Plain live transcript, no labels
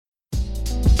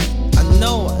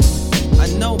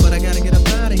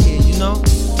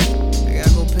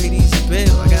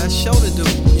show to do,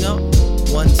 you know?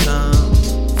 One time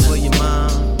for your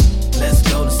mom. Let's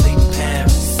go to sleep in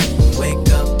Paris. Wake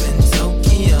up in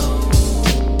Tokyo.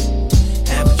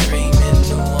 Have a dream in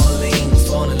New Orleans.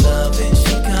 Fall in love in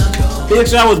Chicago.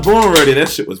 Bitch, I was born ready. That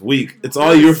shit was weak. It's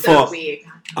all your fault. Weak.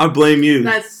 I blame you.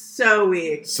 That's so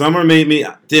weak. Summer made me...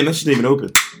 Damn, that shouldn't even open.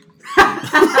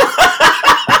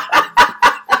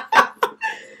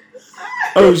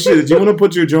 Oh, shit. Do you want to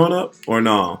put your joint up? Or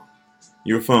no?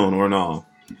 Your phone or no?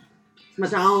 My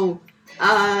phone.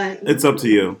 It's up to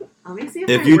you. Let me see if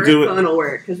If my you work do it- phone will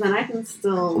work, because then I can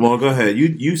still... Well, go ahead.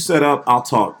 You set up. I'll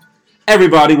talk.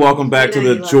 Everybody, welcome back to I know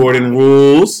the you love Jordan that.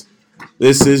 Rules.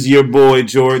 This is your boy,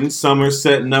 Jordan. Summer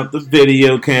setting up the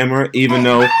video camera, even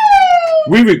though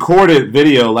we recorded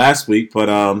video last week, but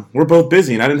we're both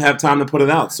busy, and I didn't have time to put it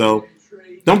out. So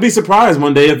don't be surprised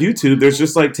one day of YouTube, there's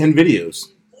just like 10 videos.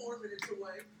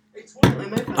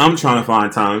 I'm trying to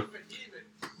find time.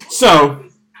 So,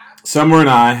 Summer and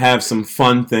I have some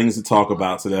fun things to talk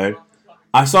about today.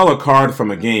 I saw a card from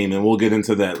a game, and we'll get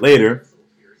into that later.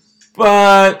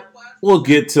 But we'll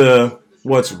get to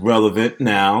what's relevant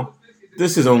now.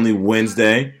 This is only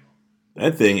Wednesday.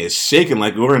 That thing is shaking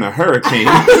like we're in a hurricane.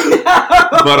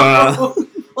 But,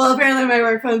 Well, apparently my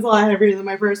work phone's a lot heavier than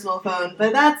my personal phone,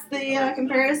 but that's the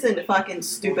comparison to fucking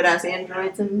stupid-ass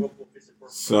Androids and...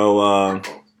 So,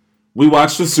 we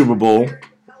watched the Super Bowl.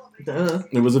 Duh.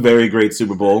 It was a very great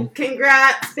Super Bowl.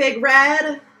 Congrats, Big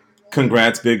Red!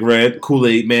 Congrats, Big Red.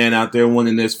 Kool-Aid Man out there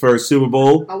winning his first Super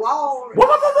Bowl. A walrus.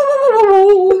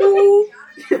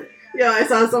 Yo, I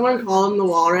saw someone call him the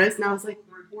walrus, and I was like,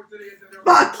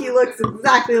 fuck, he looks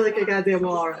exactly like a goddamn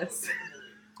walrus.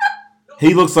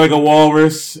 He looks like a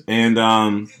walrus, and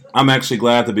I'm actually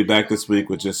glad to be back this week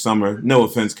with just Summer. No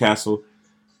offense, Castle.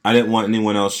 I didn't want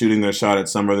anyone else shooting their shot at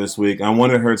Summer this week. I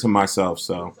wanted her to myself,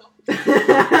 so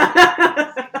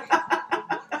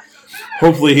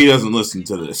hopefully he doesn't listen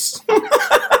to this.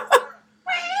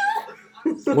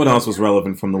 What else was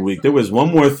relevant from the week? There was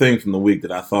one more thing from the week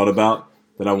that I thought about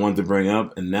that I wanted to bring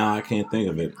up, and now I can't think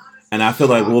of it. And I feel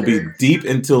like we'll be deep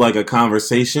into like a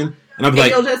conversation, and I'll be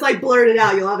like, you'll just like blurt it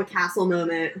out. You'll have a Castle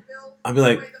moment. I'll be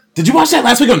like, did you watch that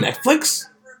last week on Netflix?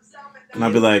 And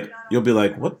I'll be like, you'll be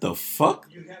like, what the fuck?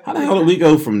 How the hell did we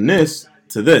go from this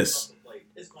to this?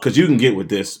 Because you can get with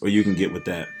this or you can get with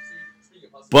that.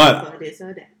 But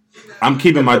I'm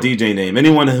keeping my DJ name.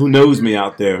 Anyone who knows me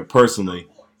out there personally,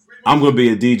 I'm going to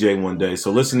be a DJ one day.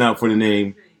 So listen out for the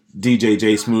name DJ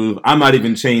J Smooth. I might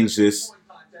even change this,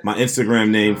 my Instagram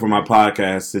name for my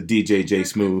podcast to DJ J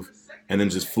Smooth, and then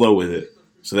just flow with it.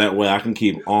 So that way I can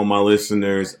keep all my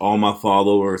listeners, all my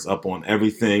followers up on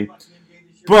everything.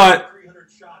 But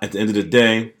at the end of the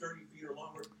day,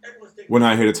 we're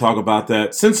not here to talk about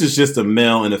that. Since it's just a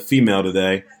male and a female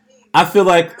today, I feel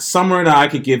like Summer and I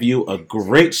could give you a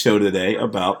great show today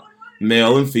about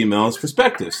male and female's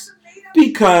perspectives.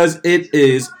 Because it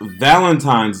is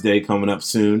Valentine's Day coming up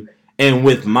soon. And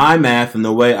with my math and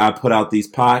the way I put out these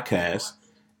podcasts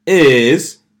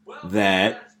is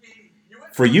that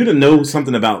for you to know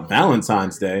something about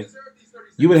Valentine's Day,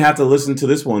 you would have to listen to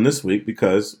this one this week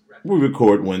because we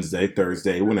record Wednesday,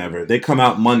 Thursday, whenever. They come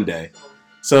out Monday.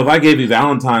 So if I gave you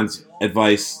Valentine's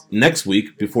advice next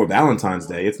week before Valentine's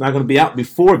Day, it's not going to be out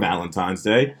before Valentine's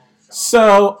Day.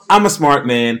 So I'm a smart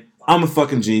man. I'm a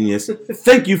fucking genius.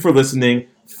 Thank you for listening.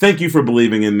 Thank you for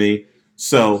believing in me.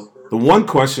 So the one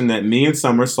question that me and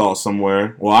Summer saw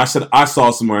somewhere, well, I said I saw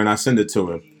somewhere and I sent it to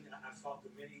her.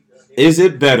 Is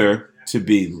it better to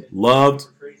be loved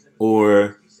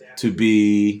or to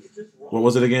be, what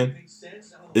was it again?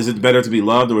 Is it better to be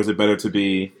loved or is it better to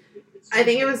be... I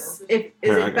think it was, is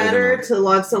it better to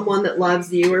love someone that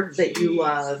loves you or that you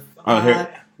love?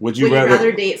 Would you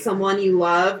rather date someone you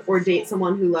love or date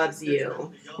someone who loves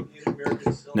you?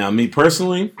 Now, me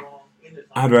personally,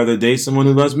 I'd rather date someone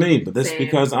who loves me, but that's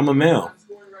because I'm a male.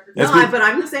 But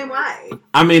I'm the same way.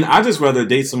 I mean, I just rather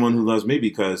date someone who loves me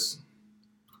because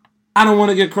I don't want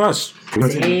to get crushed.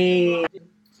 Dang.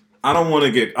 I don't want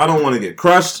to get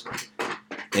crushed.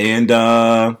 And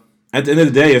at the end of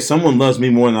the day, if someone loves me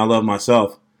more than I love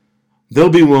myself, they'll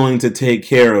be willing to take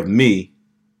care of me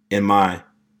and my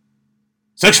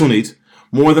sexual needs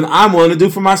more than I'm willing to do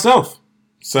for myself.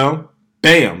 So,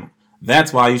 bam.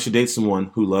 That's why you should date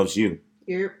someone who loves you.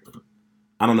 Yep.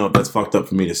 I don't know if that's fucked up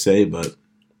for me to say, but...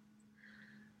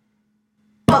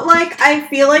 But, like, I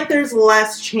feel like there's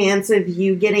less chance of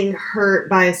you getting hurt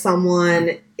by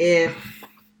someone if,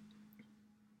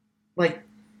 like,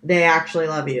 they actually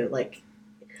love you. Like,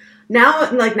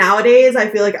 nowadays, I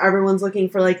feel like everyone's looking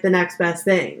for, like, the next best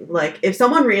thing. Like, if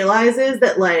someone realizes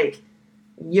that, like,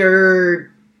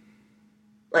 you're,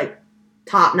 like,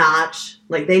 top notch.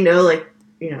 Like, they know, like,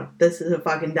 you know, this is a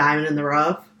fucking diamond in the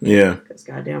rough. Yeah. Because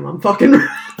goddamn, I'm fucking...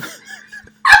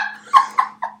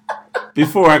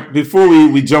 Before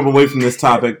we jump away from this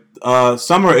topic,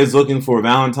 Summer is looking for a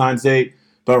Valentine's date,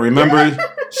 but remember,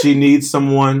 she needs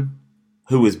someone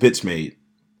who is bitch made.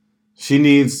 She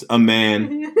needs a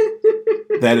man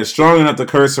that is strong enough to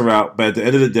curse her out, but at the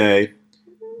end of the day,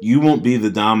 you won't be the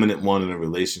dominant one in a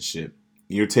relationship.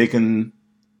 You're taking,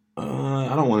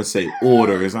 I don't want to say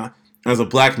orders. As a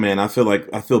black man, I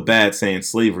feel bad saying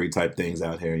slavery type things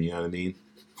out here. You know what I mean?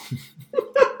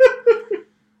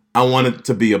 I want it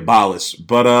to be abolished,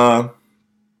 but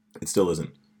it still isn't.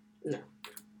 No.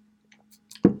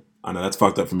 I know that's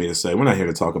fucked up for me to say. We're not here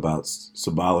to talk about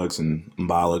symbolics and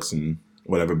embolics and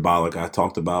whatever bolic I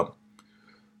talked about.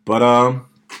 But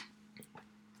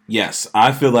yes,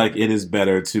 I feel like it is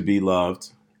better to be loved.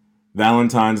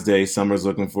 Valentine's Day, Summer's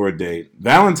looking for a date.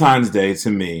 Valentine's Day, to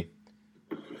me,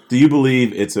 do you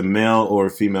believe it's a male or a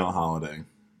female holiday?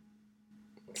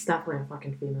 It's definitely a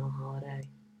fucking female holiday.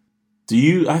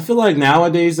 I feel like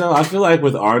nowadays, though, I feel like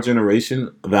with our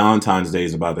generation, Valentine's Day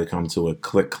is about to come to a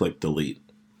click, delete.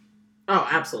 Oh,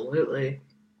 absolutely.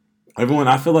 I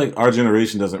feel like our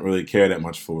generation doesn't really care that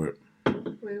much for it.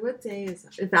 Wait, what day is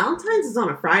it? Valentine's is on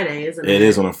a Friday, isn't it? It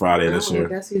is on a Friday this year. I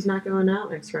guess who's not going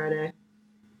out next Friday?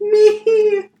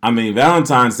 Me. I mean,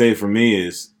 Valentine's Day for me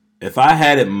is, if I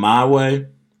had it my way,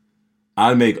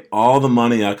 I'd make all the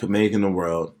money I could make in the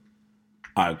world.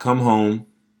 I'd come home,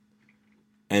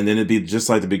 and then it'd be just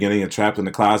like the beginning of Trapped in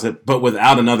the Closet, but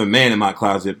without another man in my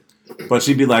closet. But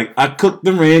she'd be like, I cooked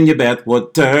the rain, your bath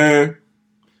water.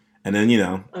 And then, you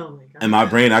know, Oh my God. in my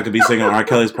brain, I could be singing R.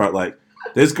 Kelly's part like,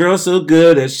 this girl's so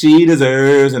good that she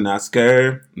deserves an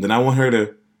Oscar. And then I want her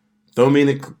to throw me in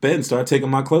the bed and start taking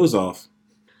my clothes off.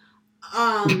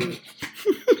 I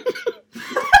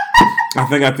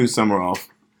think I threw Summer off.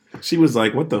 She was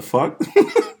like, what the fuck?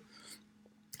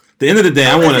 The end of the day,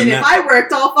 I want to. If I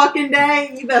worked all fucking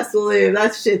day, you best believe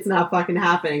that shit's not fucking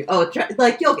happening. Oh,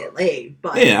 like, you'll get laid,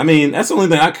 but yeah, I mean, that's the only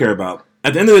thing I care about.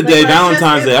 At the end of the day, let's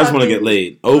Valentine's just Day, I just want to fucking- get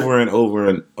laid over and over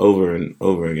and over and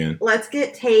over again. let's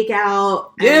get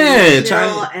takeout. And Yeah,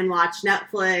 chill and watch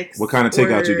Netflix. What kind of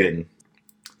takeout you getting?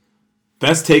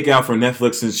 Best takeout for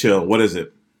Netflix and chill. What is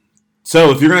it? So,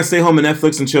 if you're gonna stay home and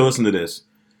Netflix and chill, listen to this.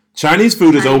 Chinese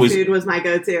food is always. Food was my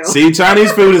go-to. See,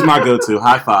 Chinese food is my go-to.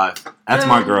 High five. That's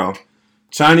my girl.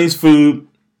 Chinese food.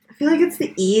 I feel like it's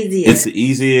the easiest. It's the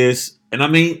easiest. And I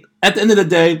mean, at the end of the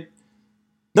day,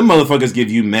 them motherfuckers give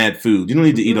you mad food. You don't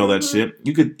need to eat all that shit.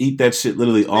 You could eat that shit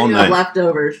literally all I have night.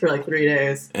 leftovers for like 3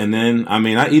 days. And then, I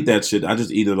mean, I eat that shit. I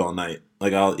just eat it all night.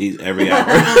 Like, I'll eat every hour.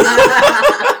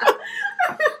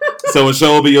 So a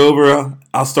show will be over.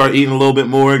 I'll start eating a little bit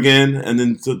more again. And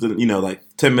then, like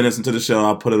 10 minutes into the show,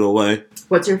 I'll put it away.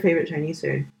 What's your favorite Chinese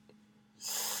food?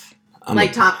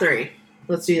 Top 3.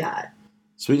 Let's do that.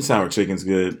 Sweet and sour chicken's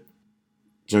good.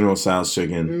 General Tso's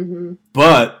chicken. Mm-hmm.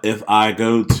 But if I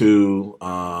go to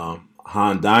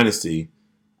Han Dynasty,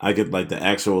 I get like the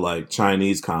actual like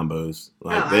Chinese combos.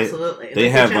 Like absolutely. They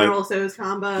like have the like General Tso's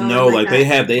combo. no, like they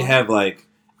that. have like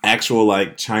actual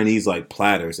like Chinese like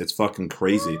platters. It's fucking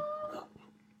crazy.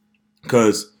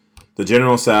 Because the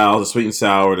General Tso, the sweet and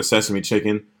sour, the sesame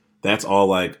chicken, that's all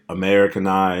like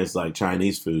Americanized like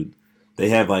Chinese food. They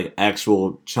have like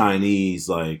actual Chinese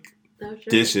like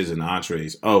dishes and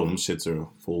entrees. Oh, them shits are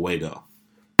full fuego.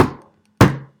 I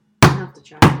have to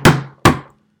try it.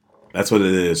 That's what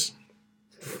it is.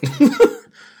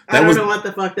 I don't know what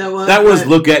the fuck that was. That was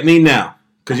look at me now.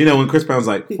 Because you know when Chris Brown's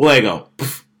like fuego.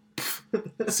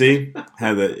 See?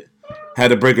 Had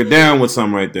to break it down with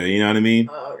something right there, you know what I mean?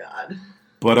 Oh god.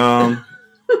 But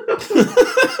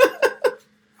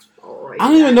I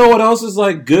don't even know what else is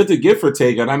like good to get for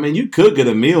takeout. I mean, you could get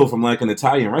a meal from like an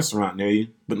Italian restaurant near you,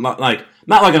 but not like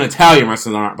an Italian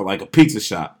restaurant, but like a pizza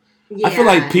shop. Yeah, I feel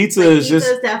like pizza is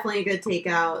just definitely a good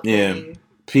takeout. Yeah. Thing.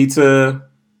 Pizza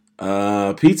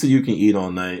you can eat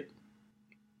all night.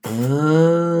 I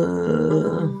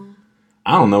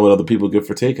don't know what other people get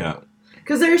for takeout.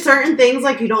 Because there are certain things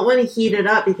like you don't want to heat it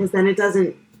up because then it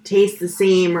doesn't taste the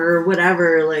same or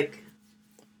whatever. Like,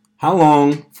 how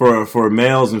long for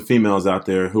males and females out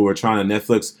there who are trying to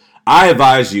Netflix? I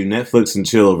advise you Netflix and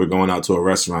chill over going out to a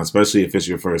restaurant, especially if it's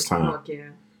your first time. fuck yeah.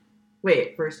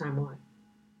 Wait, first time what?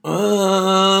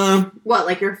 What?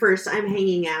 Like your first time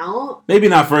hanging out? Maybe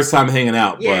not first time hanging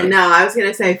out. Yeah, but no, I was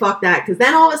gonna say fuck that because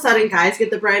then all of a sudden guys get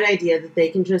the bright idea that they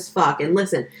can just fuck. And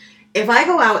listen, if I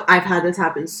go out, I've had this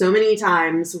happen so many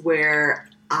times where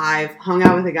I've hung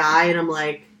out with a guy and I'm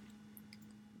like,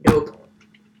 nope.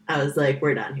 I was like,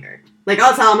 we're done here. Like,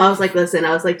 I'll tell him, I was like, listen,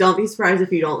 I was like, don't be surprised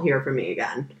if you don't hear from me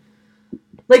again.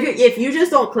 Like, if you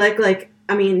just don't click, like,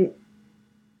 I mean,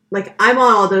 like, I'm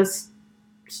on all those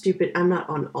stupid... I'm not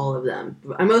on all of them.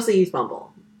 I mostly use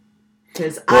Bumble.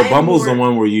 Well, Bumble's the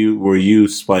one where you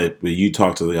swipe, where you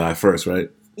talk to the guy first,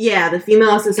 right? Yeah, the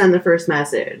female has to send the first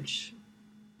message.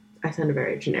 I send a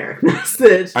very generic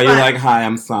message. Are you like, hi,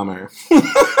 I'm Summer?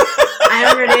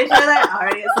 I'm pretty sure they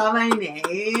already saw my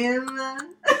name.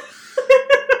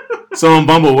 So on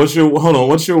Bumble, what's your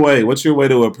way? What's your way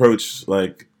to approach,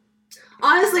 like...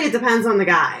 Honestly, it depends on the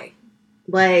guy.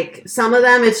 Like, some of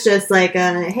them, it's just like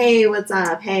a, hey, what's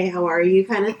up? Hey, how are you?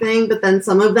 Kind of thing. But then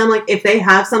some of them, like, if they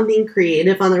have something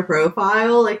creative on their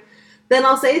profile, like, then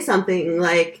I'll say something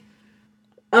like,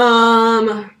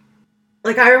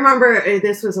 like, I remember,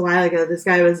 this was a while ago, this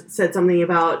guy said something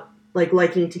about, like,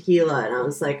 liking tequila, and I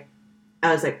was like,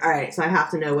 all right, so I have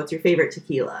to know, what's your favorite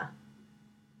tequila?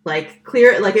 Like,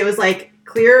 clear, like, it was, like,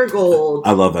 clear gold.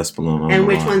 I love Espolón. And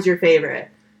which one's your favorite?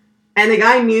 And the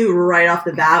guy knew right off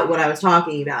the bat what I was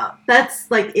talking about. That's,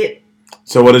 like, it.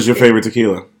 So what is your favorite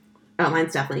tequila? Oh,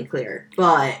 mine's definitely clear.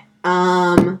 But,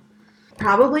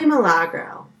 probably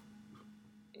Milagro.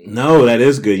 No, that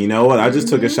is good. You know what? I just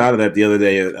took a shot of that the other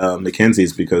day at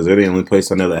Mackenzie's because they're the only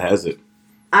place I know that has it.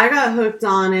 I got hooked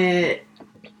on it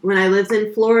when I lived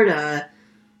in Florida.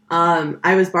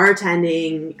 I was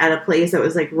bartending at a place that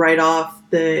was like right off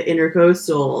the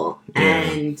Intercoastal,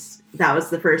 and that was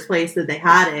the first place that they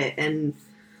had it. And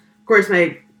of course,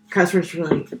 my customers were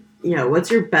like, you know, what's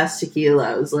your best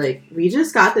tequila? I was like, we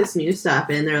just got this new stuff,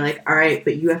 and they're like, all right,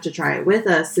 but you have to try it with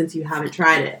us since you haven't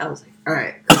tried it. I was like, all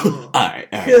right, cool. all right,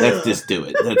 let's just do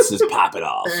it. Let's just pop it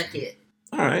off. Fuck it.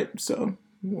 All right, so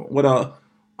what else?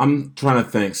 I'm trying to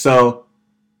think. So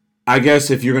I guess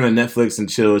if you're gonna Netflix and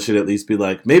chill, it should at least be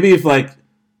like, maybe if like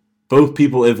both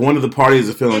people, if one of the parties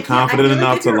is feeling confident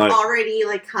enough to like already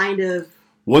like kind of.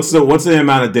 What's the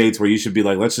amount of dates where you should be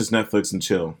like, let's just Netflix and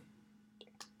chill?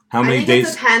 How many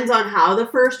dates? It depends on how the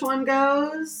first one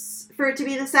goes for it to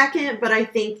be the second, but I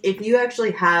think if you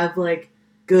actually have like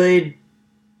good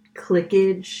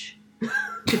clickage,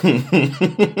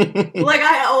 like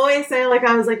I always say, like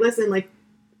I was like, listen, like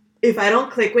if I don't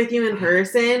click with you in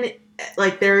person,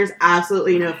 like there's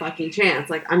absolutely no fucking chance.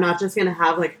 Like I'm not just gonna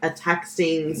have like a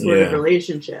texting sort of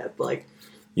relationship. Like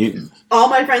all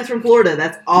my friends from Florida,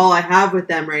 that's all I have with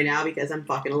them right now because I'm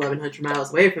fucking 1,100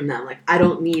 miles away from them. Like I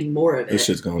don't need more of it. This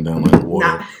shit's going down like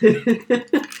water.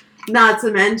 Not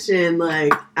to mention,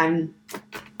 like I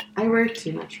work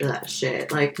too much for that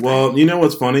shit. Like, well, you know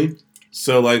what's funny?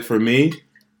 So like for me,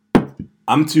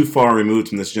 I'm too far removed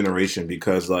from this generation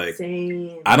because like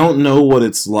same. I don't know what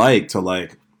it's like to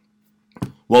like.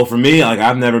 Well, for me, like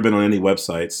I've never been on any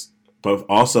websites, but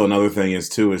also another thing is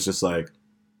too, it's just like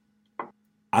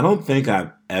I don't think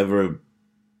I've ever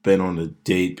been on a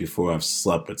date before I've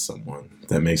slept with someone. If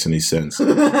that makes any sense.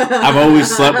 I've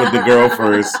always slept with the girl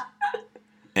first,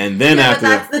 and then after. But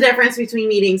that's the difference between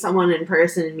meeting someone in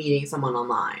person and meeting someone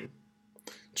online.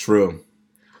 True.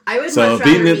 I would much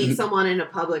rather meet someone in a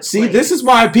public place. This is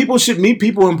why people should meet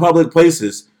people in public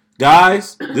places.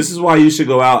 Guys, this is why you should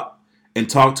go out and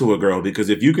talk to a girl, because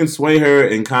if you can sway her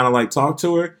and kind of like talk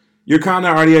to her, you're kind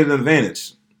of already at an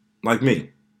advantage. Like me.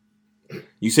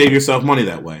 You save yourself money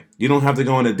that way. You don't have to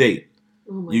go on a date.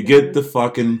 You get the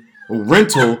fucking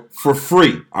rental for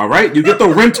free. All right? You get the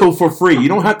rental for free. You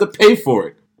don't have to pay for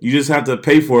it. You just have to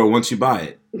pay for it once you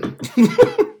buy it.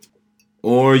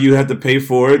 Or you have to pay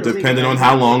for it depending on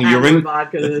how long you're in.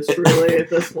 Vodka is really at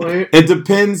this point. It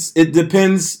depends.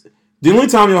 The only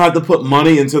time you'll have to put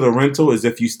money into the rental is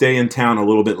if you stay in town a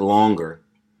little bit longer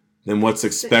than what's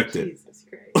expected. Jesus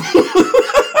Christ.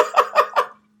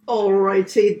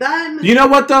 Alrighty then. You know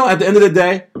what though? At the end of the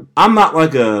day, I'm not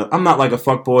like a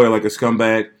fuckboy or like a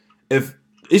scumbag. If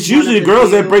it's usually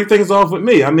girls that break things off with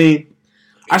me. I mean,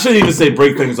 I shouldn't even say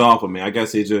break things off with me. I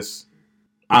guess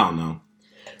I don't know.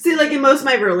 See, like in most of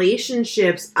my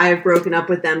relationships, I've broken up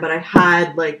with them, but I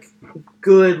had like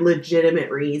good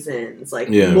legitimate reasons, like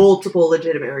multiple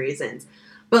legitimate reasons.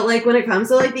 But like when it comes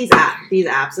to like these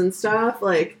apps and stuff,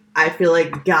 like I feel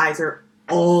like guys are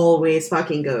always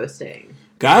fucking ghosting.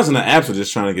 Guys on the apps are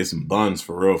just trying to get some buns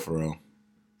for real.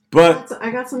 But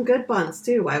I got some good buns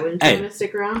too. Why wouldn't you want to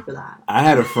stick around for that? I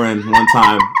had a friend one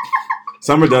time.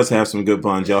 Summer does have some good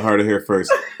buns. Y'all heard it here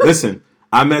first. Listen,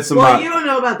 I met somebody. Well, you don't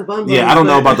know about the bun buns. Yeah, I don't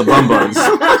know about the bun buns.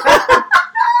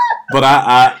 But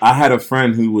I had a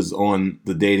friend who was on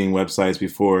the dating websites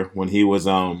before when he was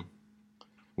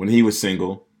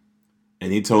single,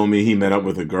 and he told me he met up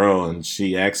with a girl and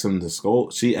she asked him to skull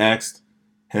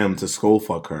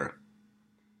fuck her.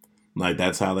 Like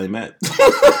that's how they met.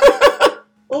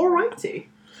 Alrighty.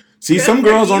 See, good some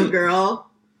girls on girl.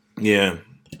 Yeah.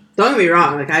 Don't get me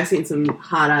wrong. Like, I've seen some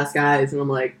hot-ass guys, and I'm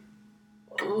like,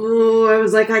 oh, I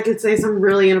was like, I could say some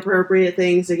really inappropriate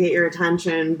things to get your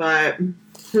attention, but...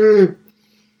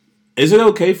 Is it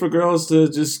okay for girls to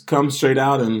just come straight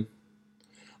out and...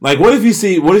 Like, what if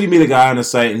you meet a guy on the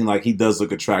site and, like, he does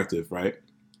look attractive, right?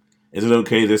 Is it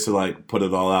okay just to, like, put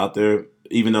it all out there?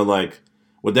 Even though, like,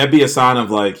 would that be a sign of,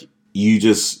 like, you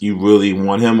really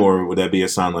want him, or would that be a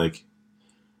sign, like,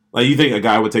 you think a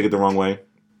guy would take it the wrong way?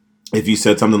 If you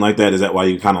said something like that, is that why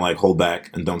you kind of, like, hold back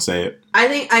and don't say it? I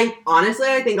think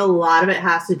a lot of it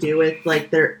has to do with, like,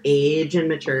 their age and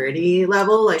maturity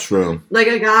level. Like, True. Like,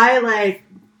 a guy, like,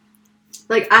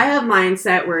 I have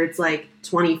mindset where it's, like,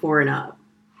 24 and up.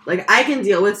 Like, I can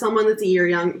deal with someone that's a year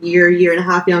and a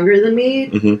half younger than me.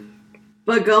 Mm-hmm.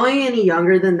 But going any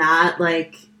younger than that,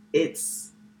 like,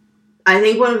 I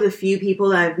think one of the few people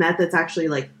that I've met that's actually,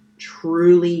 like,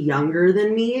 truly younger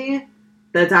than me,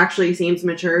 that actually seems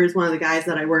mature, is one of the guys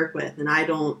that I work with. And I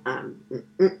don't,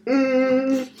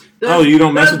 you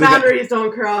don't mess with the boundaries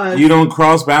don't cross. You don't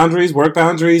cross boundaries, work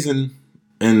boundaries, and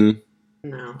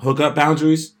no. hookup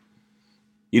boundaries?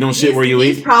 You don't shit where you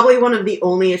eat? He's probably one of the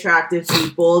only attractive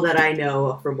people that I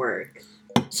know from work.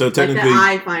 So technically, that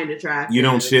I find attractive. You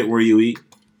don't shit where you eat?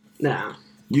 No.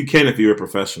 You can if you're a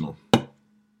professional.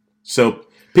 So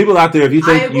people out there, if you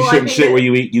think you shouldn't shit where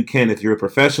you eat, you can if you're a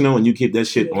professional and you keep that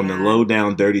shit on the low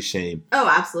down dirty shame. Oh,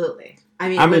 absolutely. I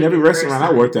mean every restaurant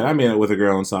I worked at, I made it with a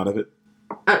girl inside of it.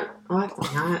 Oh, I've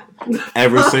done that.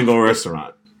 Every single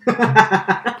restaurant.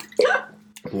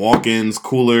 Walk-ins,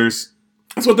 coolers.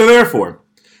 That's what they're there for.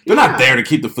 They're not there to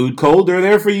keep the food cold. They're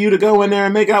there for you to go in there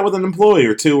and make out with an employee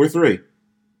or 2 or 3.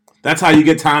 That's how you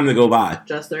get time to go by.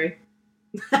 Just 3.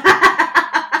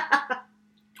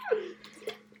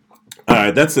 All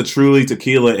right, that's the Truly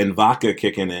tequila and vodka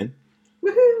kicking in.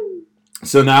 Woohoo!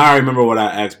 So now I remember what I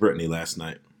asked Brittany last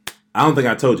night. I don't think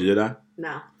I told you, did I?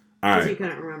 No. All right. You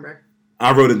couldn't remember.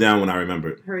 I wrote it down when I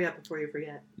remembered. Hurry up before you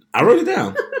forget. I wrote it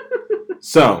down.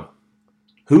 So,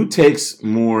 who takes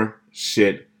more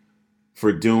shit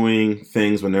for doing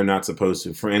things when they're not supposed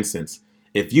to? For instance,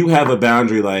 if you have a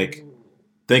boundary, like,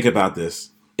 think about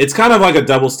this. It's kind of like a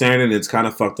double standard and it's kind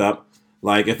of fucked up.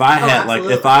 Like, if I had,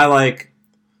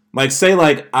 say,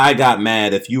 like, I got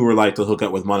mad if you were, like, to hook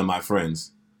up with one of my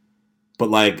friends. But,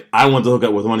 like, I wanted to hook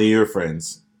up with one of your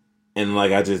friends. And,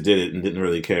 like, I just did it and didn't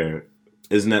really care.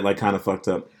 Isn't that, like, kind of fucked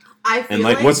up? I feel and,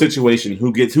 like, what situation?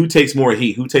 Who takes more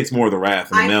heat? Who takes more of the wrath?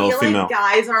 The male or female? Like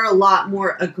guys are a lot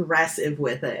more aggressive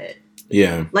with it.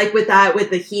 Yeah. Like, with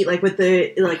the heat, like, with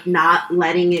the, like, not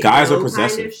letting it guys go are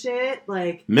possessive. kind of shit.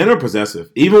 Like, men are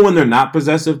possessive. Even when they're not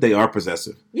possessive, they are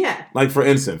possessive. Yeah. Like, for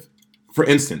instance,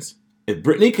 if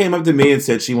Brittany came up to me and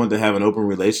said she wanted to have an open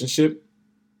relationship,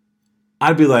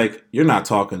 I'd be like, you're not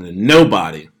talking to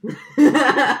nobody.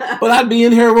 But I'd be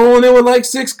in here rolling in with like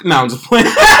 6... No, I'm just playing.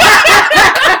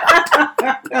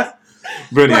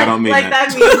 Brittany, I don't mean that. Like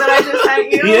that meme that I just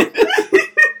sent you? Yeah.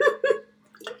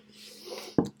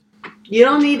 You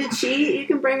don't need to cheat. You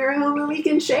can bring her home and we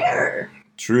can share.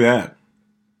 True that.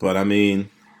 But I mean,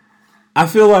 I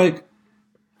feel like,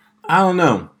 I don't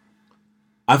know.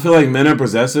 I feel like men are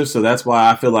possessive, so that's why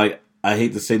I feel like, I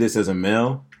hate to say this as a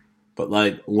male, but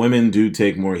like women do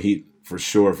take more heat for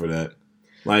sure for that.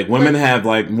 Like women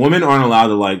women aren't allowed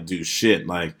to like do shit.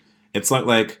 Like it's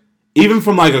like even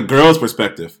from like a girl's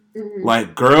perspective,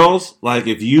 like girls, like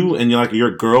if you and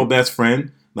your girl best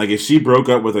friend, like if she broke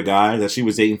up with a guy that she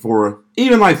was dating for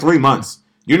even like 3 months,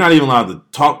 you're not even allowed to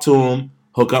talk to him,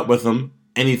 hook up with him,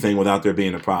 anything without there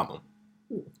being a problem.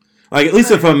 Like at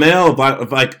least if a male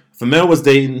was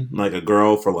dating like a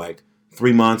girl for like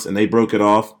 3 months and they broke it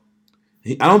off,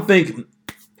 I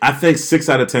think 6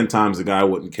 out of 10 times the guy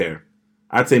wouldn't care.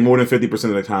 I'd say more than 50%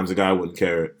 of the times the guy wouldn't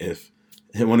care if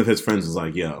one of his friends was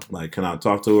like, yo, like, can I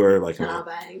talk to her? Like,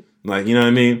 bang. Like, you know what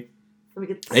I mean? Let me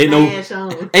get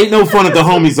the ain't no fun if the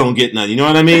homies don't get none. You know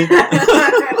what I mean?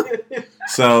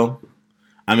 So,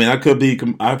 I mean, I could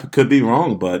be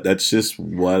wrong, but that's just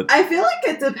what I feel like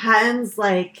it depends.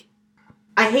 Like,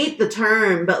 I hate the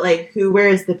term, but like, who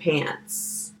wears the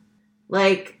pants?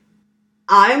 Like,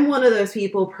 I'm one of those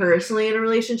people personally in a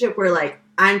relationship where like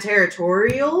I'm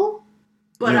territorial,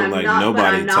 but I'm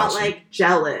not like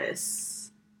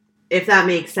jealous. If that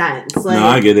makes sense. Like, no,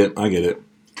 I get it.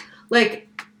 Like,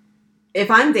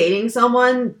 if I'm dating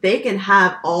someone, they can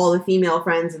have all the female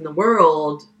friends in the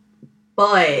world,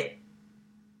 but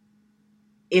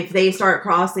if they start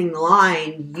crossing the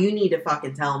line, you need to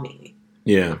fucking tell me.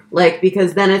 Yeah. Like,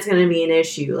 because then it's going to be an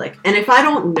issue. Like, and if I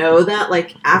don't know that,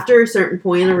 like, after a certain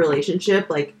point in a relationship,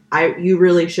 like, you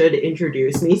really should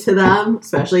introduce me to them,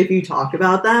 especially if you talk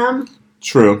about them.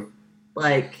 True.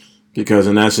 Like, Because,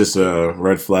 and that's just a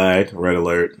red flag, red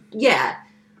alert. Yeah.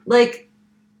 Like,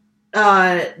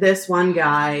 this one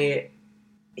guy,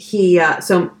 he,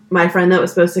 so my friend that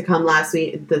was supposed to come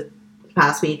the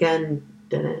past weekend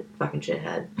didn't, fucking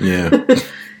shithead. Yeah.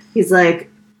 He's like,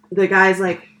 the guy's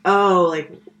like, oh, like,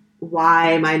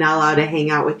 why am I not allowed to hang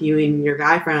out with you and your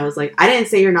guy friend? I was like, I didn't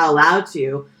say you're not allowed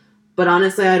to, but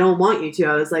honestly, I don't want you to.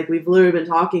 I was like, we've literally been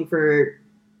talking for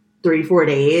 3-4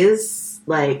 days.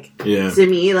 Like, to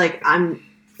me, like,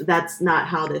 that's not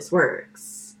how this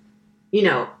works. You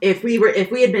know, if we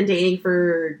had been dating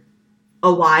for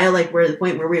a while, like, we're at the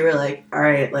point where we were like, all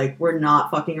right, like, we're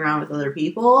not fucking around with other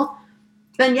people,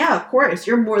 then yeah, of course,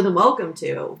 you're more than welcome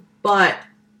to. But,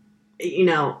 you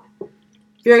know,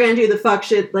 if you're gonna do the fuck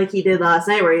shit like he did last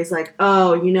night, where he's like,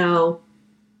 oh, you know,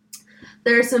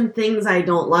 there's some things I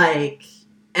don't like.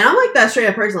 And I'm like that straight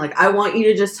up person. Like, I want you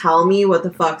to just tell me what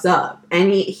the fuck's up.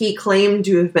 And he claimed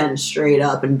to have been straight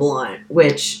up and blunt,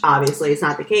 which obviously is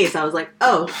not the case. I was like,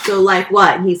 oh, so like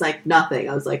what? And he's like, nothing.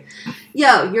 I was like,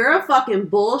 yo, you're a fucking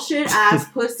bullshit ass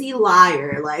pussy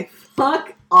liar. Like,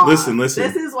 fuck off. Listen. This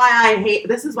is why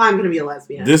I'm gonna be a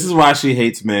lesbian. This is why she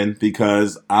hates men,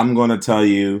 because I'm gonna tell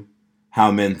you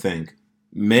how men think.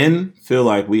 Men feel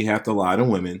like we have to lie to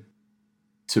women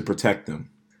to protect them.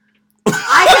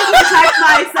 I can protect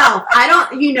myself. I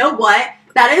don't, you know what?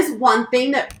 That is one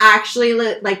thing that actually,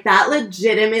 like, that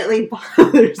legitimately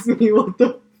bothers me. What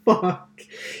the fuck?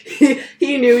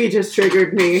 He knew he just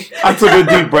triggered me. I took a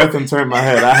deep breath and turned my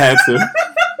head. I had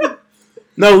to.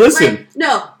 No, listen. Like,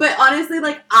 no, but honestly,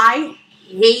 like, I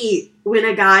hate when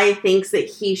a guy thinks that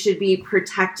he should be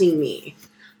protecting me.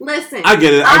 Listen, I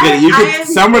get it. You could.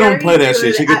 Summer don't play that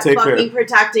shit. She could take care of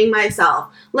protecting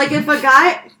myself. Like, if a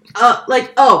guy,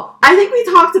 I think we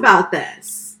talked about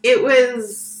this. It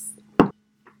was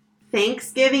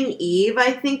Thanksgiving Eve,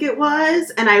 I think it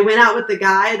was, and I went out with the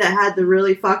guy that had the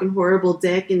really fucking horrible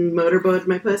dick and motorboated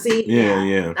my pussy.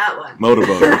 Yeah, that one.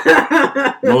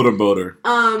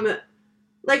 Motorboater.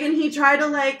 Like, and he tried to,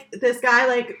 like, this guy,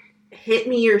 like, hit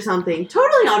me or something,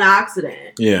 totally on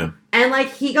accident. Yeah. And,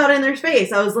 like, he got in their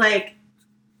space. I was like,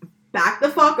 back the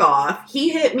fuck off. He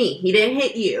hit me. He didn't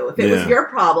hit you. If it was your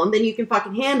problem, then you can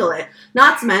fucking handle it.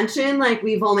 Not to mention, like,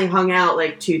 we've only hung out,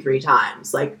 like, 2-3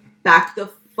 times. Like, back the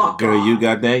fuck Girl, off. you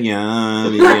got that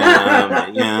yummy.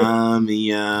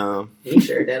 He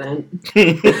sure didn't.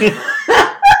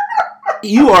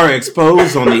 You are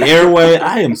exposed on the airway.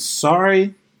 I am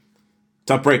sorry.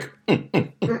 Tough break.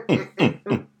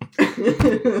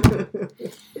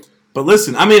 But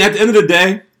listen, I mean, at the end of the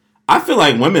day, I feel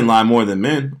like women lie more than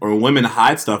men, or women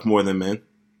hide stuff more than men.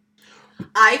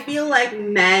 I feel like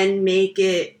men make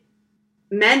it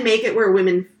where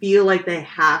women feel like they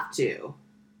have to.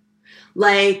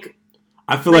 Like,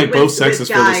 I feel like both sexes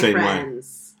feel the same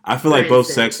friends, way. I feel like both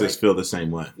sexes feel the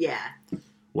same way. Yeah.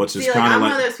 Which is kind of I'm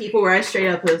like... one of those people where I straight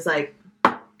up was like,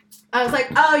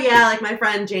 oh yeah, like my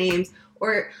friend James,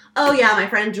 or oh yeah, my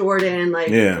friend Jordan. Like,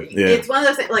 it's one of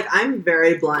those things. Like, I'm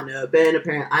very blunt and open.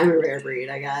 Apparently, I'm a rare breed,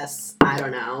 I guess. I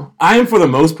don't know. I am for the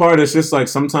most part. It's just like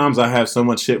sometimes I have so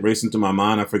much shit racing through my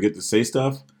mind, I forget to say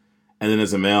stuff. And then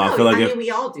as a male, I feel like we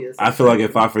all do this. I feel like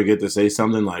if I forget to say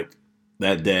something like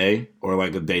that day or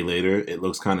like a day later, it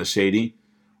looks kind of shady.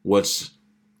 Which,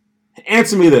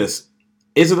 answer me this: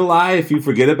 is it a lie if you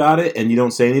forget about it and you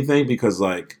don't say anything? Because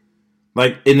like,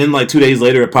 and then like 2 days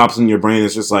later, it pops in your brain.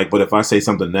 It's just like, but if I say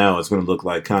something now, it's going to look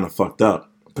like kind of fucked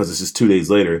up because it's just 2 days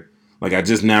later. Like, I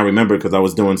just now remember because I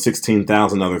was doing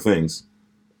 16,000 other things.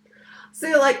 So,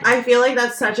 like, I feel like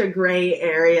that's such a gray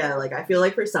area. Like, I feel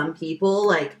like for some people,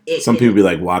 like... Some people be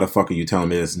like, why the fuck are you telling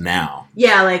me this now?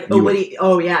 Yeah, like,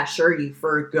 yeah, sure, you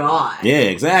forgot. Yeah,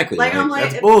 exactly. Like, I'm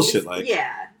like... That's bullshit. Like,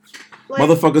 yeah. Like,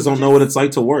 motherfuckers don't know what it's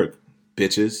like to work.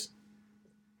 Bitches.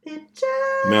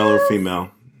 Bitches. Male or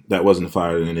female. That wasn't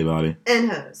fired at anybody.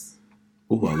 And hoes.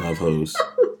 Ooh, I love hoes.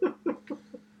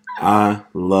 I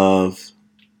love...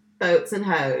 Boats and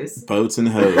hoes. Boats and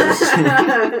hoes.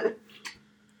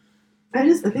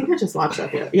 I think I just watched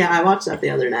that. I watched that the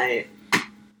other night.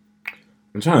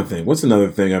 I'm trying to think. What's another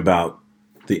thing about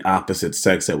the opposite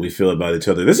sex that we feel about each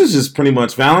other? This is just pretty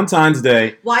much Valentine's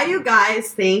Day. Why do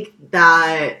guys think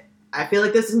that... I feel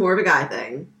like this is more of a guy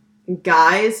thing.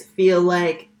 Guys feel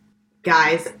like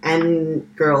guys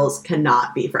and girls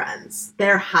cannot be friends.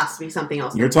 There has to be something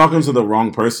else. You're talking to the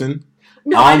wrong person.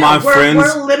 No, all I know. my friends,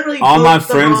 we're literally all my the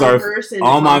friends wrong are person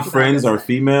all to my talk about friends this are way.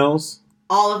 females.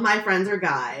 All of my friends are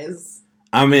guys.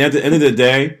 I mean, at the end of the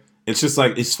day, it's just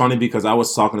like, it's funny because I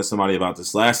was talking to somebody about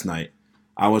this last night.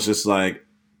 I was just like,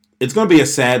 it's gonna be a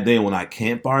sad day when I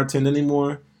can't bartend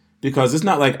anymore, because it's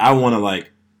not like I want to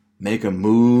like make a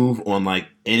move on like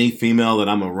any female that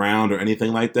I'm around or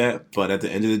anything like that. But at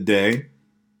the end of the day,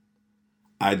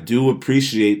 I do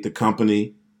appreciate the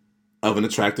company of an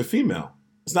attractive female.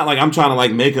 It's not like I'm trying to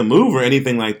like make a move or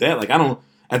anything like that. Like I don't.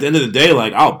 At the end of the day,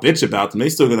 like I'll bitch about them. They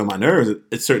still get on my nerves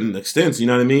at certain extents. You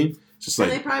know what I mean? It's just like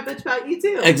and they probably bitch about you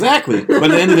too. Exactly. But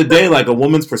at the end of the day, like a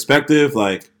woman's perspective,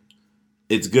 like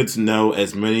it's good to know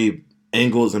as many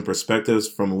angles and perspectives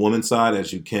from a woman's side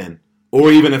as you can,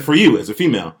 or even for you as a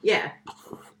female. Yeah.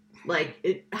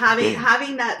 Like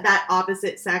having that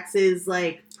opposite sex's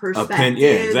like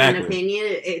perspective and opinion.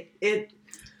 It.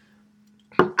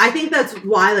 I think that's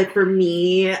why, like for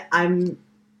me, I'm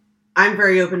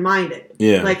very open-minded.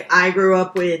 Yeah. Like, I grew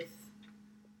up with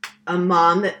a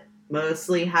mom that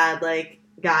mostly had, like,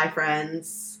 guy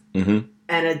friends. Mm-hmm.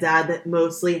 And a dad that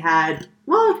mostly had...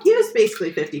 Well, he was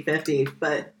basically 50-50,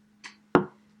 but...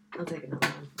 I'll take another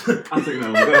one. I'll take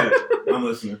another one. Go ahead. I'm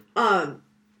listening.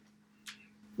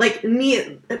 Like,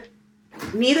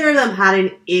 neither of them had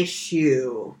an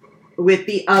issue with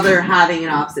the other having an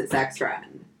opposite sex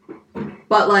friend.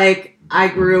 But, like, I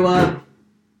grew up...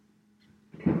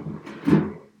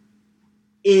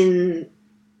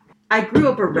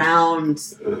 around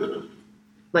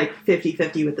like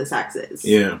 50-50 with the sexes.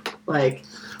 Yeah. Like,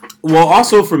 well,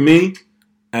 also for me,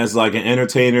 as like an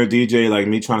entertainer, DJ, like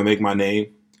me trying to make my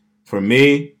name, for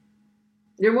me,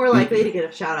 you're more likely to get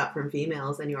a shout out from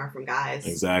females than you are from guys.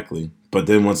 Exactly. But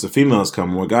then once the females come,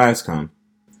 more guys come.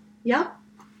 Yep.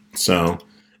 So,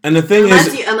 and the thing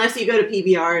unless you go to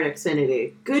PBR at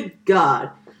Xfinity. Good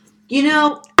God. You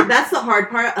know, that's the hard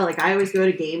part. Like, I always go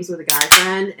to games with a guy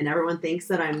friend, and everyone thinks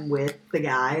that I'm with the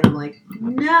guy, and I'm like,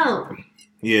 no.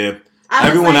 Yeah.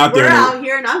 Everyone out there. We're out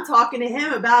here, and I'm talking to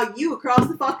him about you across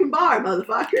the fucking bar,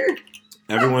 motherfucker.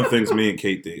 Everyone thinks me and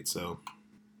Kate date, so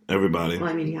everybody. Well,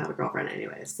 I mean, you have a girlfriend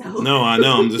anyway, so. No, I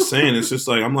know. I'm just saying. It's just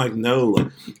like, I'm like, no.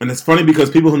 Like, and it's funny because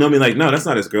people who know me like, no, that's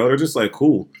not his girl. They're just like,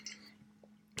 cool.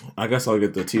 I guess I'll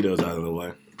get the Tito's out of the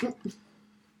way.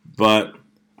 But...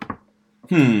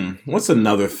 what's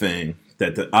another thing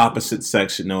that the opposite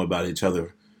sex should know about each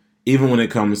other, even when it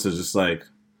comes to just like,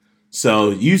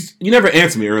 so you never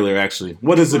answered me earlier, actually.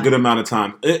 What is a good amount of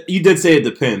time? You did say it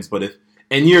depends, but if,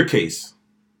 in your case,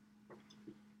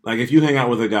 like if you hang out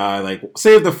with a guy, like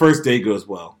say if the first date goes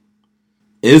well,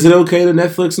 is it okay to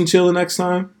Netflix and chill the next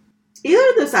time?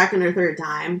 Either the second or third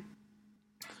time.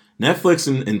 Netflix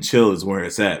and chill is where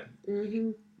it's at.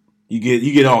 Mm-hmm.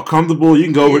 You get all comfortable. You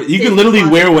can go. You can literally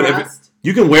wear whatever.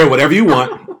 You can wear whatever you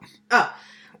want. Oh,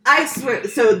 I swear.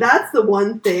 So that's the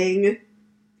one thing.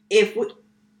 If we...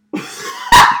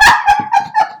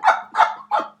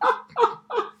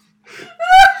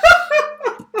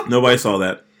 Nobody saw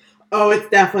that. Oh, it's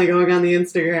definitely going on the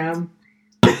Instagram.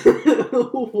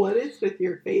 What is with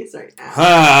your face right now?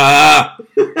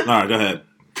 All right, go ahead.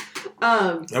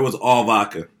 That was all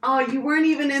vodka. Oh, you weren't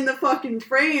even in the fucking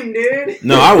frame, dude.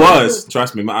 No, I was.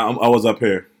 Trust me, I was up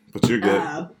here, but you're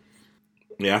good.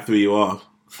 Yeah, I threw you off.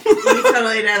 You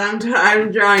totally did.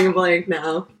 I'm drawing a blank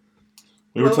now.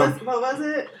 What was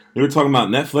it? We were talking about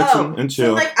Netflix and chill.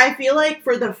 So, like, I feel like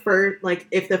for the first, like,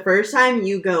 if the first time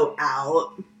you go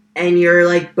out and you're,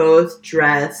 like, both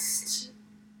dressed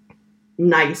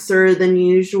nicer than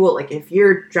usual, like, if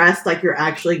you're dressed like you're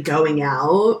actually going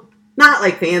out, not,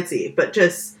 like, fancy, but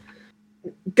just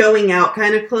going out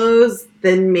kind of clothes,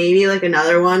 then maybe, like,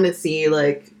 another one to see,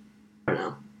 like, I don't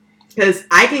know. Because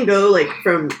I can go, like,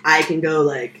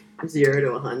 0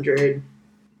 to 100.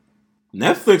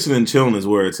 Netflix and chilling is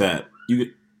where it's at. You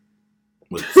get...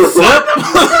 What's up?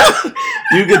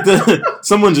 You get the...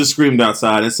 Someone just screamed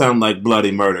outside. It sounded like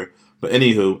bloody murder. But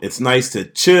anywho, it's nice to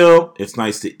chill. It's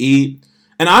nice to eat.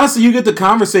 And honestly, you get to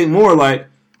conversate more. Like,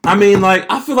 I mean, like,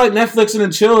 I feel like Netflix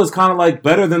and chill is kind of, like,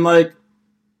 better than, like...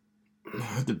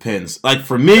 It depends. Like,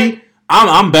 for me,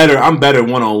 I'm better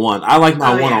one-on-one. I like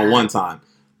my one-on-one time.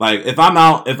 Like, if I'm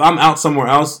out somewhere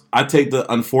else, I take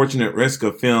the unfortunate risk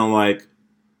of feeling like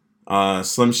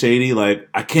Slim Shady. Like,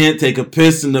 I can't take a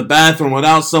piss in the bathroom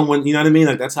without someone, you know what I mean?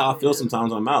 Like, that's how I feel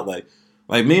sometimes when I'm out. Like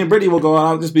me and Brittany will go out,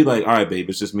 I'll just be like, all right, babe,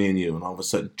 it's just me and you. And all of a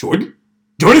sudden, Jordan,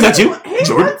 is that you? Hey,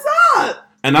 Jordan? What's up?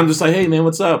 And I'm just like, hey, man,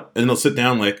 what's up? And they'll sit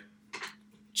down like,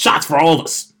 shots for all of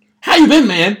us. How you been,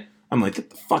 man? I'm like, get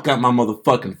the fuck out my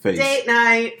motherfucking face. Date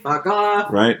night. Fuck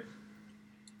off. Right?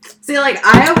 See, like,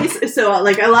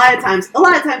 a lot of times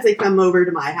they come over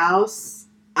to my house.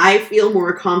 I feel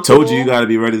more comfortable. Told you gotta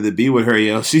be ready to be with her,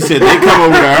 yo. She said they come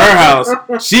over to her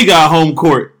house. She got home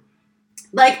court.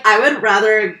 Like, I would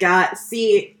rather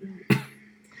see,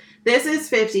 this is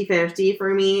 50-50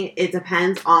 for me. It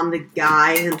depends on the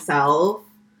guy himself.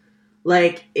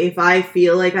 Like, if I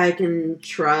feel like I can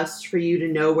trust for you to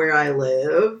know where I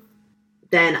live,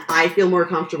 then I feel more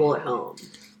comfortable at home.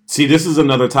 See, this is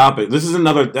another topic. This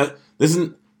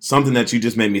isn't something that you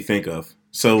just made me think of.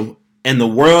 So, in the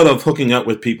world of hooking up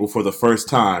with people for the first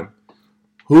time,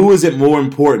 who is it more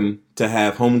important to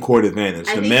have home court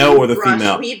advantage, the male or the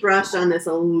female? We brushed on this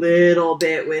a little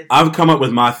bit with... I've come up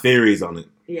with my theories on it.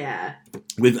 Yeah.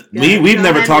 We've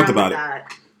never talked about it.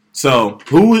 So,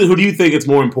 who do you think it's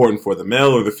more important for, the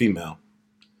male or the female?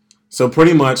 So,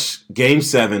 pretty much, Game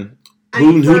 7.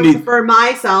 For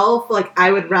myself, like,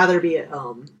 I would rather be at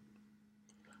home.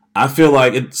 I feel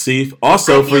like it. See,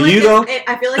 also for you though,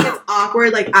 I feel like it's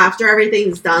awkward. Like after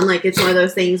everything's done, like it's one of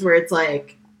those things where it's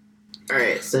like, all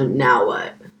right, so now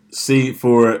what? See,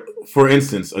 for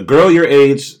instance, a girl your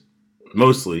age,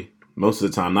 most of the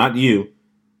time, not you,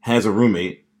 has a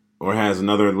roommate or has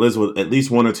lives with at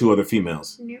least one or two other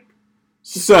females. Nope.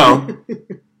 So,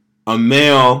 a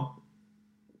male,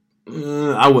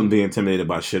 I wouldn't be intimidated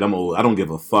by shit. I'm old. I don't give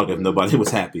a fuck if nobody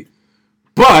was happy.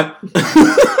 But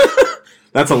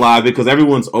that's a lie because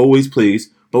everyone's always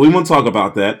pleased. But we won't talk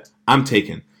about that. I'm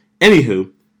taken.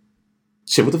 Anywho,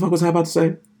 shit, what the fuck was I about to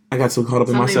say? I got so caught up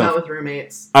in myself. Something about with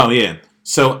roommates. Oh, yeah.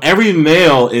 So every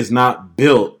male is not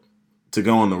built to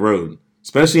go on the road,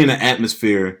 especially in an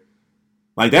atmosphere.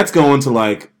 Like, that's going to,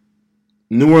 like,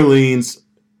 New Orleans,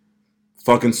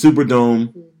 fucking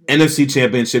Superdome, NFC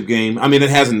Championship game. I mean, it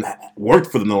hasn't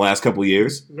worked for them the last couple of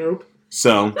years. Nope.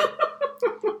 So,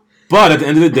 but at the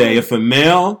end of the day, if a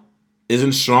male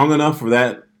isn't strong enough for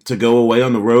that to go away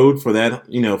on the road for that,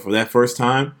 for that first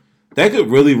time, that could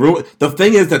really ruin. The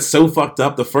thing is that's so fucked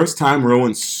up. The first time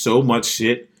ruins so much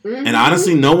shit. Mm-hmm. And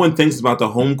honestly, no one thinks about the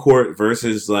home court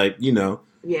versus the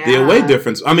away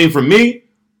difference. I mean, for me,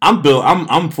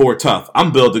 I'm for tough.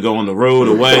 I'm built to go on the road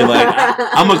away. Like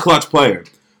I'm a clutch player.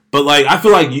 But like I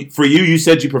feel like for you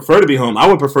said you prefer to be home. I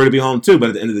would prefer to be home too. But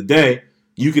at the end of the day,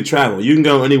 you could travel. You can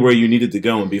go anywhere you needed to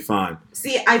go and be fine.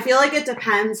 See, I feel like it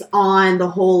depends on the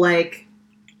whole, like,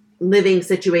 living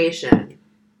situation.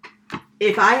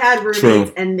 If I had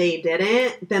roommates and they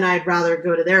didn't, then I'd rather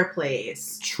go to their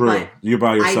place. True. But you're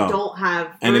by yourself. I don't have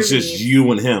roommates. And it's just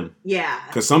you and him. Yeah.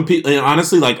 Because some people,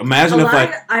 honestly, like, imagine if,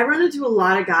 like... I run into a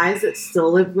lot of guys that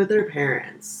still live with their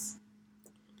parents.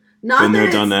 Been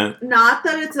there, done that. Not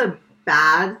that it's a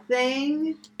bad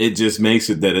thing. It just makes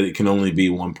it that it can only be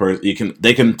one person.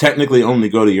 They can technically only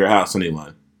go to your house anyway.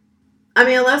 I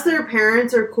mean, unless their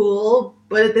parents are cool,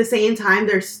 but at the same time,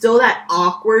 there's still that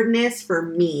awkwardness for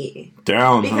me.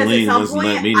 Daryl and Helene doesn't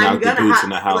let me knock the boots in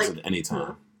the house at any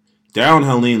time. Daryl and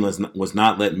Helene was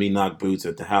not letting me knock boots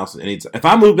at the house at any time. If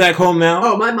I moved back home now...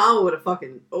 Oh, my mom would have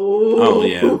fucking... Oh,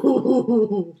 yeah.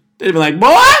 They'd be like,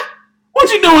 boy,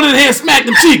 what you doing in here? Smack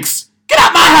them cheeks. Get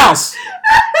out my house.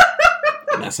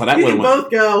 And that's how that would have went.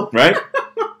 Both go. Right?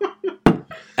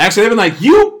 Actually, they'd be like,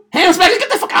 you, hands back, get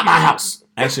the fuck out of my house.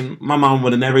 Actually, my mom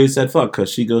would have never even said fuck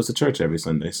because she goes to church every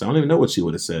Sunday. So I don't even know what she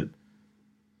would have said.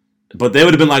 But they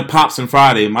would have been like Pops and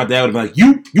Friday. And my dad would have been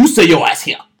like, you say your ass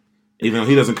here. Even though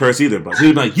he doesn't curse either. But he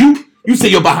would be like, you say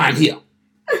your behind here.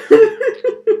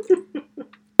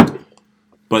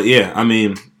 But yeah, I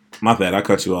mean, my bad. I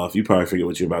cut you off. You probably forget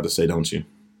what you're about to say, don't you?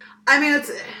 I mean,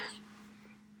 it's...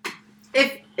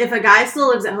 If a guy still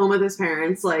lives at home with his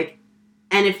parents, like...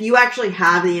 And if you actually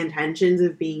have the intentions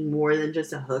of being more than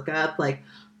just a hookup, like,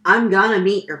 I'm gonna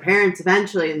meet your parents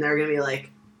eventually, and they're gonna be like,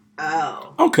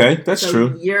 oh. Okay, that's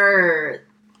true. You're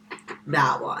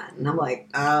that one. And I'm like,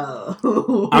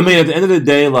 oh. I mean, at the end of the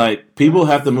day, like, people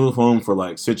have to move home for,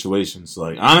 like, situations.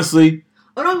 Like, honestly.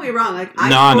 Oh, don't get me wrong. Like,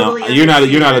 I know. You're not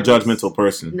a judgmental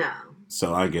person. No.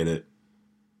 So I get it.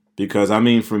 Because, I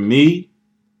mean, for me,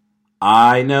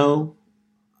 I know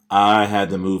I had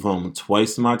to move home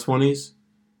twice in my 20s.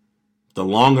 The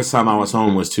longest time I was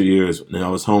home was 2 years. And I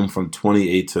was home from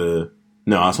 27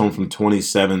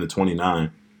 to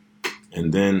 29.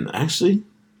 And then, actually...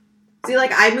 See,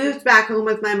 like, I moved back home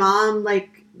with my mom,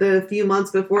 like, the few months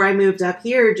before I moved up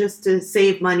here just to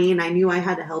save money, and I knew I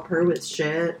had to help her with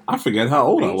shit. I forget how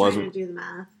old I was. Trying to do the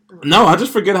math? Oh. No, I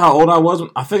just forget how old I was.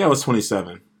 I think I was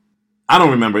 27. I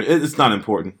don't remember. It's not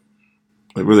important.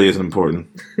 It really isn't important.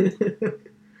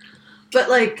 But,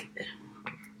 like...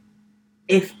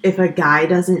 If a guy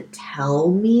doesn't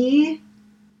tell me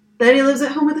that he lives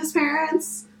at home with his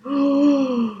parents,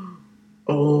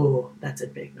 oh, that's a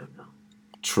big no-no.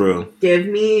 True. Give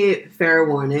me fair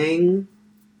warning.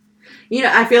 You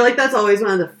know, I feel like that's always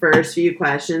one of the first few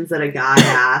questions that a guy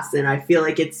asks, and I feel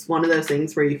like it's one of those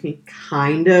things where you can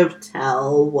kind of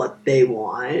tell what they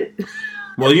want.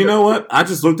 Well, you know what? I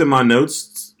just looked at my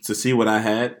notes to see what I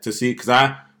had to see,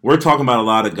 because we're talking about a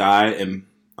lot of guy and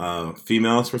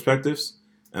females' perspectives,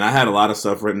 and I had a lot of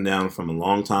stuff written down from a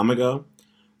long time ago.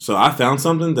 So I found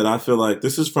something that I feel like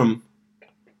this is from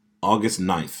August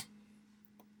 9th.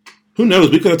 Who knows?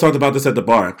 We could have talked about this at the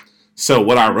bar. So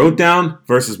what I wrote down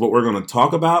versus what we're going to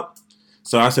talk about.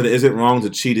 So I said, is it wrong to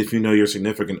cheat if you know your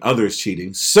significant other is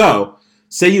cheating? So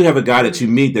say you have a guy that you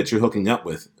meet that you're hooking up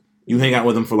with. You hang out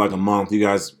with him for like a month. You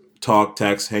guys talk,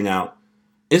 text, hang out.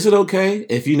 Is it okay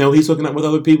if you know he's hooking up with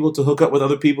other people to hook up with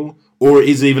other people? Or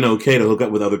is it even okay to hook up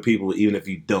with other people even if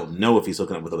you don't know if he's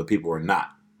hooking up with other people or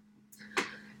not?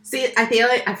 See, I feel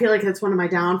like it's one of my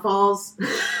downfalls.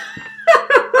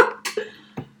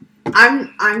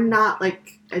 I'm not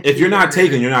like if you're not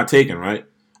taken, you're not taken, right?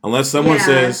 Unless someone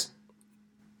says.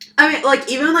 I mean,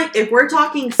 like even like if we're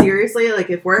talking seriously, like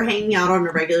if we're hanging out on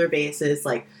a regular basis,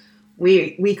 like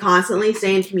we constantly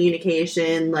stay in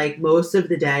communication, like most of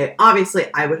the day. Obviously,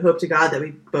 I would hope to God that we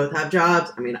both have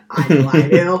jobs. I mean, I know I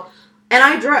do. And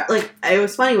I drive, like, it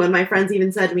was funny when my friends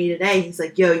even said to me today, he's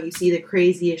like, yo, you see the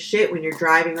craziest shit when you're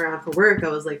driving around for work. I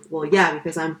was like, well, yeah,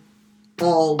 because I'm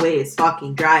always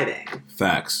fucking driving.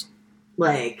 Facts.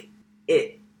 Like,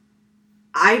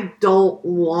 I don't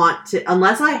want to,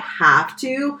 unless I have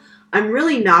to, I'm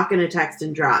really not going to text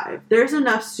and drive. There's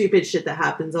enough stupid shit that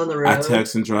happens on the road. I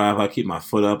text and drive. I keep my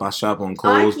foot up. I shop on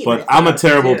Kohl's. But I'm a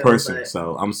terrible person,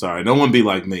 so I'm sorry. No one be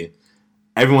like me.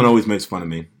 Everyone always makes fun of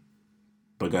me.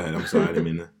 But go ahead. I'm sorry. I didn't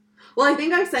mean that. Well, I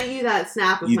think I sent you that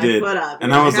snap with you my did. Foot up.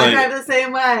 And I was like, I drive the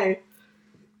same way.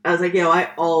 I was like, yo, I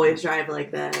always drive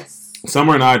like this.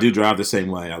 Summer and I do drive the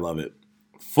same way. I love it.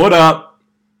 Foot up.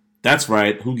 That's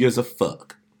right. Who gives a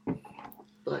fuck?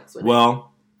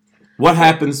 Well, what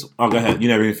happens? Oh, go ahead. You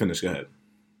never even finished. Go ahead.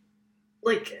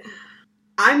 Like,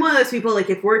 I'm one of those people,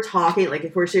 like, if we're talking, like,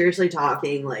 if we're seriously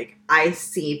talking, like, I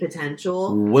see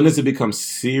potential. When does it become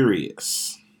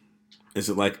serious? Is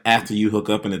it like after you hook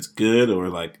up and it's good, or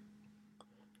like?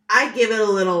 I give it a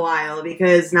little while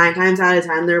because 9 times out of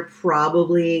 10 they're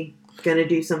probably gonna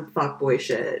do some fuckboy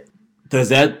shit. Does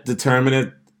that determine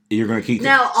if you're gonna keep?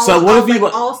 Now,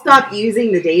 I'll stop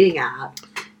using the dating app.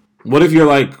 What if you're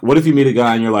like? What if you meet a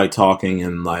guy and you're like talking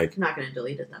and like? I'm not gonna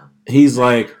delete it though. He's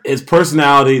like his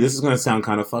personality. This is gonna sound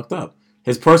kind of fucked up.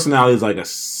 His personality is like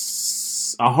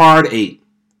a hard 8.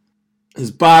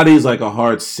 His body is like a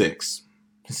hard 6.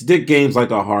 His dick game's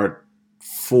like a hard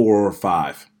 4 or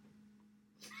 5.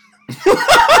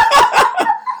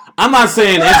 I'm not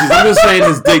saying inches. I'm just saying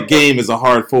his dick game is a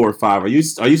hard 4 or 5. Are you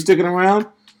sticking around,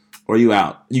 or are you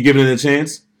out? You giving it a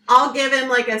chance? I'll give him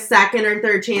like a second or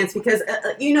third chance because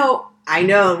I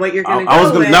know what you're gonna I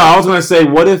was gonna say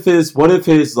what if his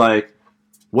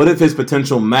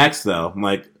potential max though,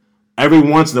 like every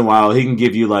once in a while he can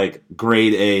give you like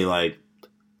grade A, like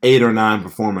 8 or 9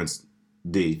 performance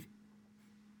D.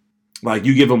 Like,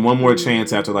 you give him one more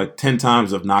chance after, like, 10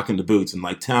 times of knocking the boots. And,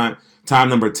 like, time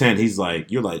number 10,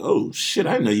 you're like, oh, shit,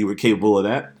 I didn't know you were capable of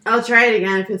that. I'll try it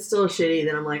again. If it's still shitty,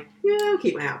 then I'm like, yeah, I'll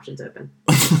keep my options open.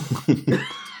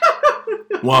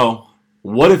 Well,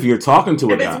 what if you're talking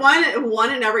to a guy? If it's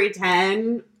one in every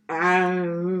 10,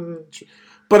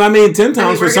 But, I mean, 10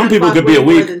 times for some people could be a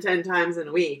week. More than 10 times in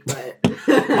a week, but...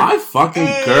 My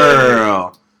fucking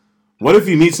girl. What if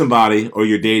you meet somebody, or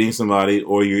you're dating somebody,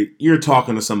 or you're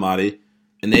talking to somebody,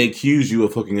 and they accuse you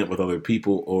of hooking up with other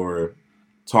people or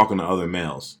talking to other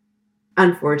males?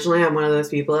 Unfortunately, I'm one of those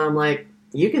people that I'm like,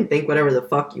 you can think whatever the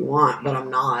fuck you want, but I'm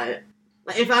not.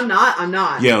 Like, if I'm not, I'm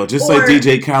not. Yo, just like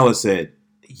DJ Khaled said,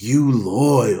 you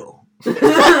loyal.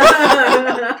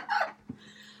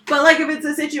 But, like, if it's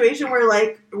a situation where,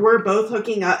 like, we're both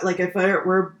hooking up, like, if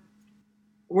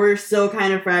we're still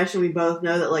kind of fresh and we both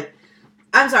know that, like,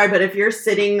 I'm sorry, but if we're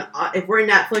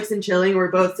Netflix and chilling, we're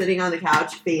both sitting on the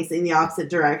couch facing the opposite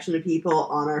direction of people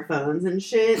on our phones and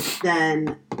shit,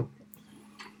 then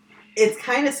it's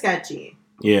kind of sketchy.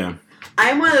 Yeah.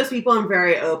 I'm one of those people, I'm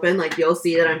very open. Like, you'll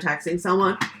see that I'm texting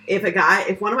someone. If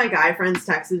one of my guy friends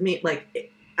texted me,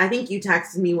 like, I think you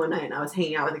texted me one night and I was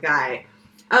hanging out with a guy.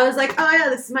 I was like, oh yeah,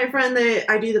 this is my friend that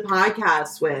I do the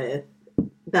podcast with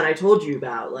that I told you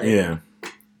about. Like, yeah.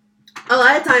 A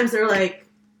lot of times they're like,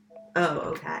 oh,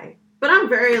 okay. But I'm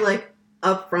very, like,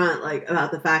 upfront, like,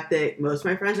 about the fact that most of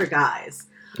my friends are guys.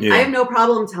 Yeah. I have no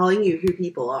problem telling you who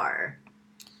people are.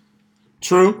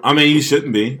 True. I mean, you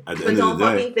shouldn't be at the end of the day. But don't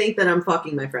fucking think that I'm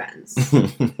fucking my friends.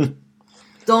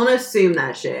 Don't assume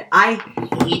that shit. I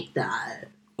hate that.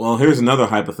 Well, here's another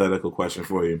hypothetical question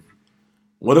for you.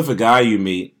 What if a guy you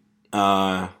meet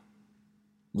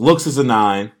looks as a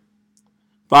 9,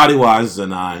 body-wise is a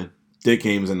 9, dick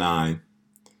game's a 9,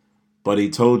 but he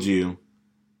told you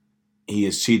he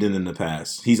has cheated in the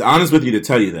past. He's honest with you to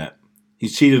tell you that.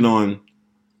 He's cheated on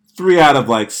 3 out of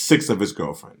like 6 of his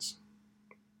girlfriends.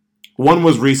 One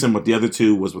was recent, but the other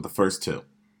 2 was with the first 2.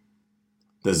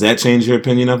 Does that change your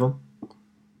opinion of him?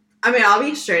 I mean, I'll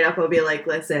be straight up. I'll be like,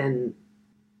 listen,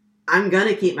 I'm going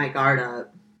to keep my guard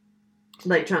up.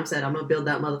 Like Trump said, I'm going to build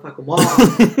that motherfucking wall.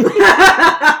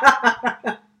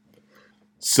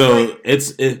 So,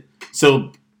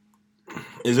 so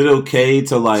is it okay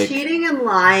to like... Cheating and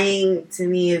lying to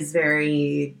me is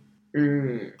very...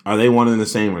 Are they one and the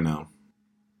same or no?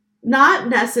 Not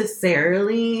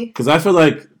necessarily. Because I feel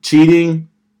like cheating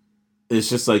is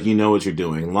just like you know what you're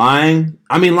doing. Lying,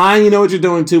 you know what you're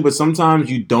doing too, but sometimes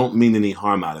you don't mean any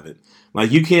harm out of it. Like,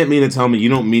 you can't mean to tell me you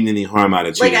don't mean any harm out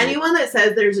of cheating. Like, anyone that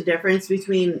says there's a difference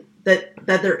between... That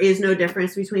there is no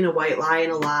difference between a white lie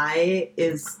and a lie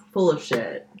is full of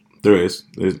shit. There is.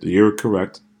 You're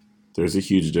correct. There's a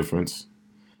huge difference.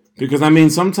 Because,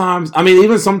 sometimes,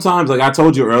 even sometimes, like I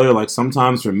told you earlier, like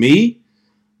sometimes for me,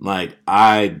 like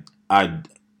I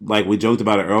like we joked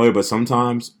about it earlier, but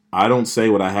sometimes I don't say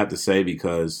what I have to say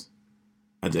because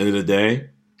at the end of the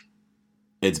day,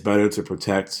 it's better to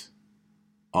protect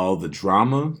all the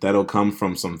drama that'll come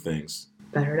from some things.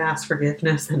 Better to ask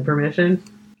forgiveness than permission.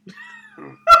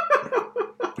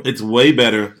 It's way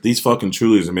better. These fucking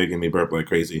Trulies are making me burp like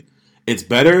crazy. It's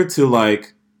better to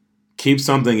like keep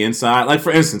something inside. Like,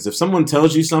 for instance, if someone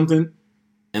tells you something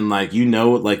and like you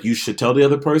know like you should tell the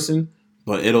other person,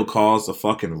 but it'll cause a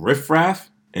fucking riffraff,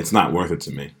 it's not worth it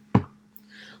to me.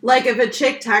 Like, if a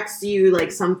chick texts you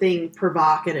like something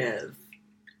provocative.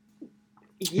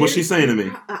 What's she saying to me?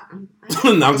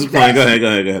 No, I'm just playing. Go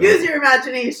ahead. Use your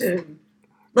imagination.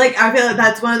 Like, I feel like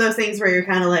that's one of those things where you're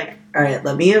kind of like, all right,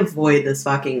 let me avoid this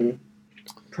fucking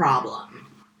problem.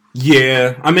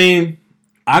 Yeah,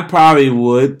 I probably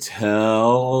would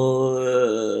tell.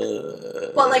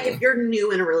 Well, like, if you're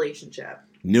new in a relationship.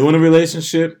 New in a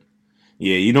relationship?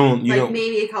 Yeah, you don't.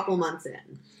 Maybe a couple months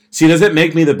in. See, does it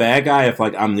make me the bad guy if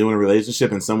like I'm new in a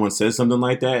relationship and someone says something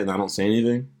like that and I don't say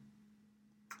anything?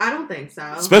 I don't think so.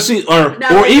 Especially, or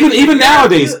even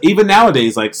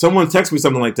nowadays, like someone texts me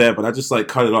something like that, but I just like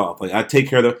cut it off. Like, I take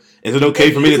care of the. Is it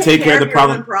okay for me to take care of the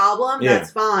problem? Yeah. That's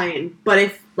fine.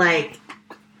 But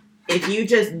if you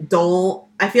just don't,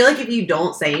 I feel like if you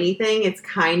don't say anything, it's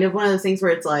kind of one of those things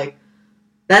where it's like,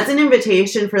 that's an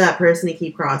invitation for that person to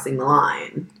keep crossing the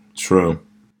line. True.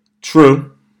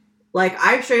 Like,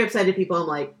 I've straight up said to people, I'm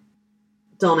like,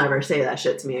 don't ever say that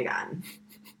shit to me again.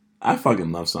 I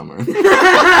fucking love Summer.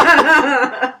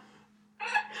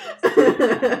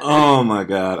 Oh my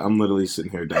god, I'm literally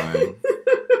sitting here dying.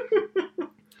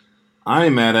 I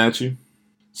ain't mad at you.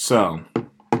 So,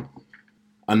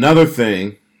 another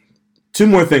thing, 2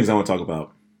 more things I want to talk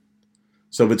about.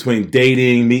 So, between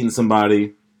dating, meeting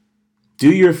somebody,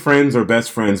 do your friends or best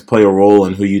friends play a role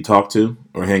in who you talk to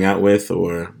or hang out with,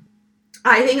 or...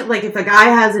 I think, like, if a guy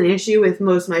has an issue with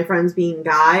most of my friends being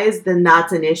guys, then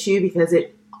that's an issue because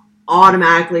it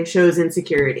automatically shows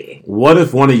insecurity. What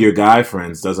if one of your guy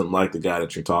friends doesn't like the guy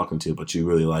that you're talking to, but you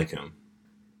really like him?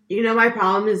 You know, my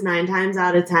problem is 9 times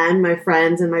out of 10, my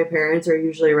friends and my parents are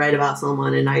usually right about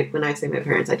someone. And when I say my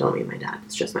parents, I don't mean my dad.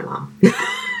 It's just my mom.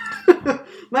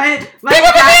 my dad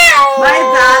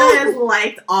has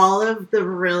liked all of the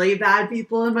really bad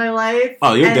people in my life.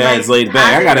 Oh, your dad's laid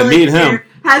back. I gotta meet him.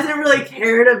 Hasn't really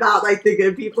cared about like the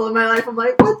good people in my life. I'm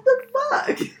like, what the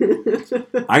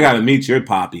fuck? I gotta meet your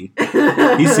poppy.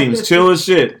 He seems chill as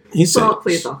shit. He said, well,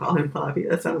 please don't call him poppy.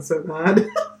 That sounds so bad.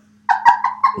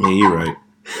 Yeah, you're right.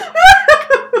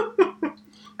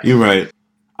 You're right.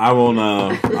 I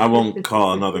won't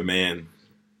call another man,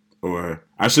 or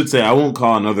I should say, I won't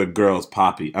call another girl's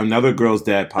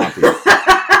dad poppy.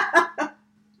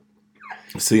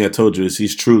 See, I told you, it's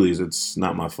these Trulies. It's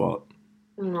not my fault.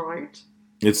 Right.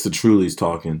 It's the Trulies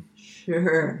talking.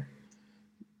 Sure.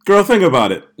 Girl, think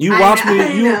about it. You watched me.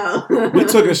 I know. We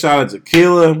took a shot of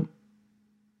tequila,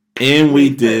 and we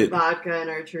did vodka in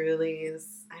our Trulies.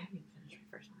 I haven't even finished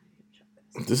my first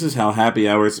one. This is how happy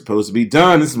hour is supposed to be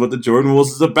done. This is what the Jordan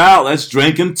Rules is about. Let's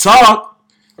drink and talk.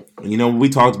 And you know what we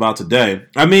talked about today?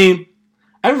 I haven't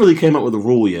really came up with a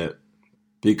rule yet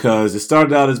because it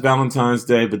started out as Valentine's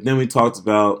Day, but then we talked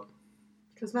about.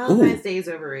 Because Valentine's Day is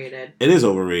overrated. It is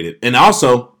overrated. And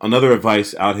also, another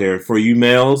advice out here for you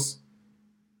males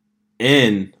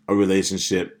in a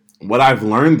relationship. What I've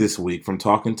learned this week from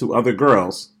talking to other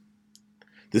girls,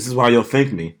 this is why you'll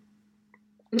thank me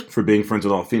for being friends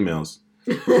with all females.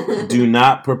 Do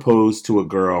not propose to a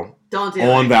girl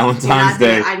on Valentine's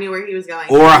Day. I knew where he was going.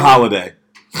 Or a holiday.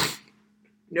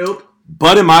 Nope.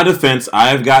 But in my defense, I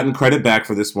have gotten credit back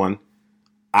for this one.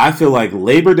 I feel like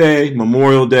Labor Day,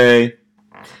 Memorial Day...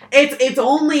 It's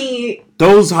only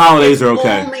Those holidays are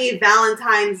okay. Only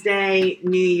Valentine's Day,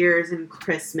 New Year's, and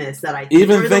Christmas that I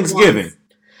Even Thanksgiving.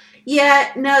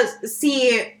 Yeah, no,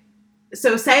 see,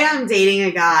 so say I'm dating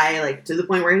a guy, like, to the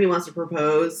point where he wants to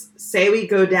propose. Say we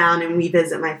go down and we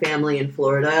visit my family in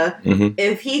Florida. Mm-hmm.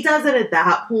 If he does it at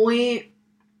that point,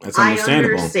 That's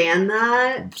understandable. I understand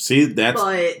that. See,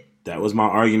 that was my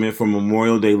argument for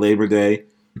Memorial Day, Labor Day.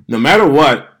 No matter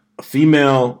what, a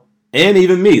female, and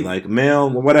even me, like male,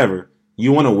 whatever, you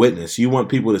want to witness. You want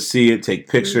people to see it, take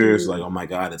pictures, like, oh my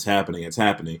God, it's happening, it's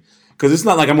happening. Because it's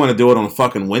not like I'm going to do it on a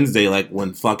fucking Wednesday, like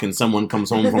when fucking someone comes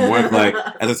home from work, like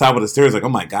at the top of the stairs, like, oh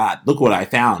my God, look what I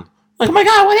found. Like, oh my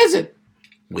God, what is it?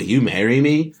 Will you marry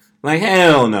me? Like,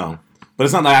 hell no. But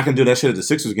it's not like I can do that shit at the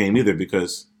Sixers game either,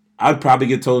 because I'd probably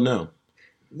get told no.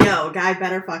 Yo, guy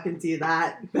better fucking do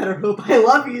that. Better hope I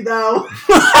love you, though.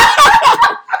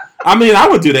 I mean, I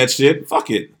would do that shit.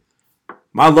 Fuck it.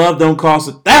 My love don't cost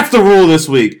a... That's the rule this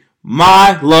week.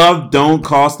 My love don't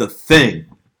cost a thing.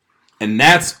 And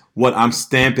that's what I'm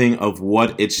stamping of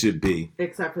what it should be.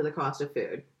 Except for the cost of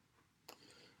food.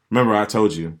 Remember, I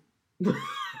told you.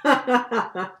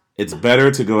 It's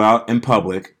better to go out in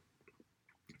public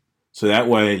so that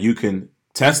way you can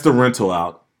test the rental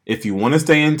out. If you want to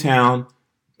stay in town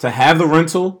to have the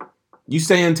rental, you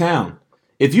stay in town.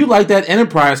 If you like that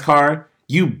Enterprise card,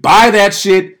 you buy that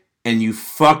shit and you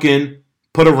fucking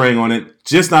put a ring on it.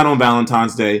 Just not on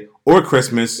Valentine's Day or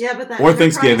Christmas or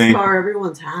Thanksgiving. Bar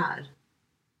everyone's had.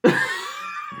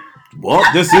 Well,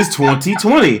 this is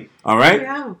 2020, all right?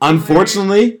 Yeah,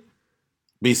 unfortunately,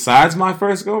 besides my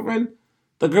first girlfriend,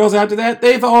 the girls after that,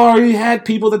 they've already had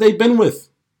people that they've been with.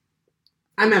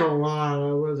 I met a lot.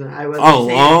 I wasn't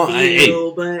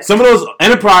but some of those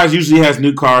Enterprise usually has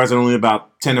new cars and only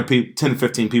about 10 to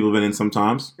 15 people been in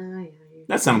sometimes.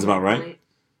 That sounds about right.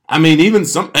 I mean, even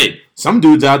some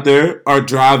dudes out there are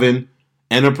driving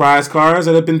Enterprise cars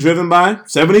that have been driven by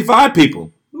 75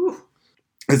 people. Oof.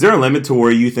 Is there a limit to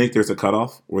where you think there's a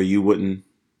cutoff where you wouldn't?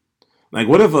 Like,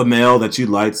 what if a male that you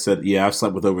liked said, yeah, I've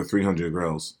slept with over 300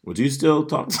 girls? Would you still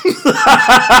talk to him?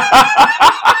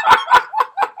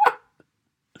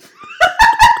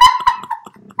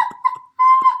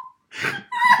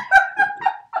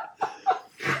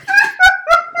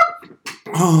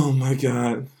 Oh, my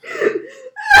God.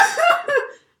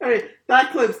 All right,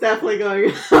 that clip's definitely going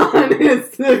on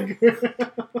Instagram.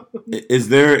 Is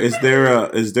there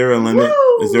a limit?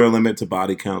 Woo! Is there a limit to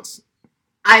body counts?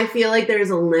 I feel like there's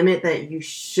a limit that you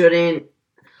shouldn't.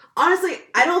 Honestly,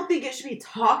 I don't think it should be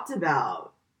talked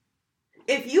about.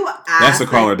 If you ask, that's a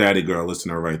Call Her Daddy girl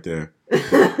listener right there.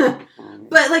 But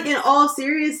like, in all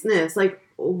seriousness, like,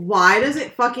 why does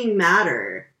it fucking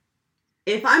matter?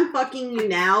 If I'm fucking you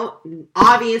now,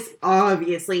 obviously,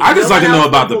 I just like to know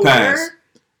about the past.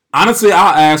 Honestly,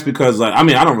 I'll ask because, like, I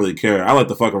mean, I don't really care. I like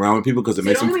to fuck around with people because it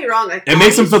makes them. Don't get me wrong. Like, it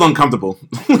makes them feel uncomfortable.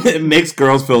 It makes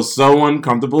girls feel so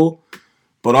uncomfortable.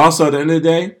 But also, at the end of the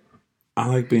day, I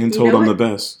like being told I'm the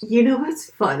best. You know what's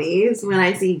funny is when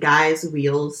I see guys'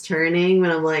 wheels turning.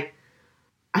 When I'm like,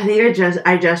 I think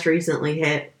I just recently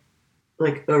hit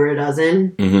like over a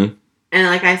dozen. Mm-hmm. And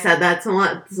like I said that to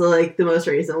like the most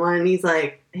recent one, and he's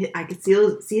like, I could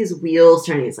see his wheels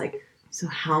turning. He's like, so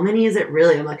how many is it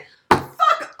really? I'm like,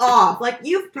 fuck off! Like,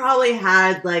 you've probably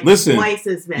had like twice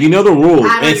as many. You know the rule.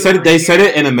 They said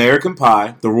it in American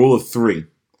Pie. The rule of 3.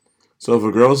 So if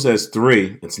a girl says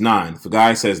 3, it's 9. If a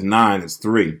guy says 9, it's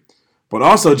 3. But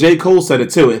also J. Cole said it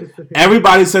too.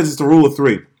 Everybody says it's the rule of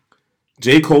 3.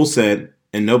 J. Cole said,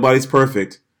 and nobody's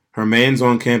perfect. Her man's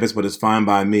on campus, but it's fine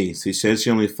by me. She said she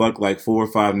only fucked like 4 or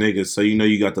 5 niggas, so you know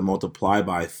you got to multiply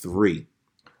by 3.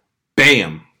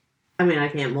 Bam. I mean, I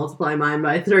can't multiply mine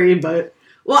by 3, but...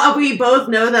 Well, we both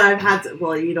know that I've had...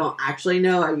 Well, you don't actually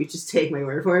know. You just take my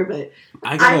word for it, but...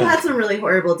 I've had some really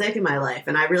horrible dick in my life,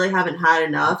 and I really haven't had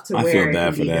enough to where I feel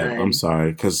bad for that. Good. I'm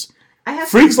sorry, because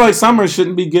freaks like Summer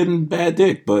shouldn't be getting bad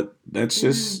dick, but that's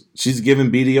just... She's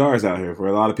giving BDRs out here for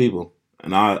a lot of people.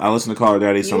 And I listen to Call Her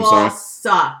Daddy, so I'm sorry. You all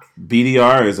suck.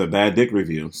 BDR is a bad dick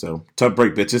review, so tough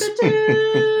break, bitches.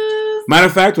 Matter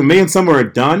of fact, when me and Summer are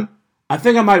done, I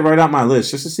think I might write out my list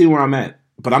just to see where I'm at.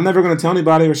 But I'm never going to tell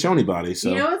anybody or show anybody. So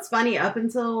you know what's funny? Up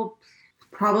until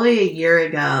probably a year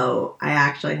ago, I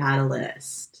actually had a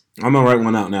list. I'm going to write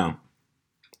one out now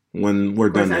when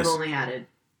we're done this. I've only added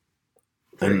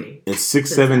 3. And it's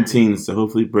 6:17, so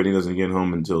hopefully Brittany doesn't get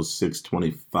home until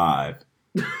 6:25.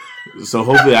 So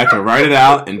hopefully I can write it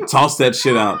out and toss that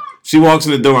shit out. She walks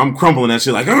in the door, I'm crumpling that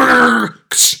shit like, what are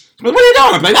you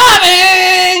doing? I'm like,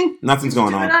 nothing! Nothing's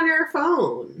going on. Do it on your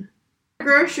phone.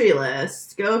 Grocery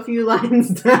list. Go a few lines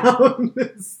down.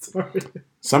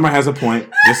 Summer has a point.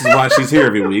 This is why she's here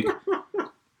every week.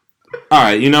 All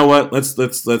right, you know what?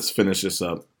 Let's finish this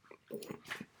up.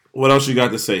 What else you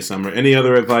got to say, Summer? Any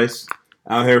other advice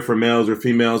out here for males or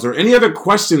females, or any other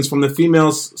questions from the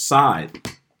female's side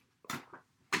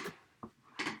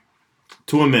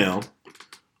to a male,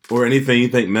 or anything you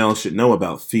think males should know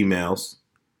about females?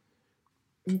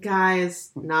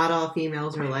 Guys, not all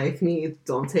females are like me.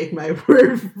 Don't take my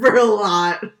word for a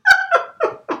lot.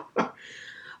 But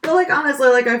like honestly,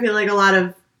 like I feel like a lot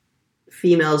of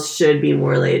females should be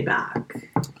more laid back.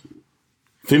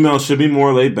 Females should be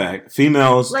more laid back.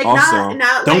 Females like also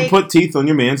not don't like, put teeth on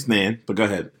your man's man. But go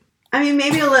ahead. I mean,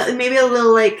 maybe a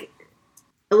little like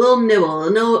a little nibble, a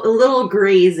little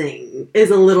grazing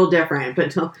is a little different.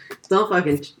 But don't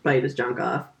fucking bite his junk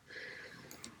off.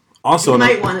 Also, you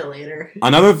might want it later.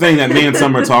 Another thing that me and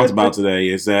Summer talked about today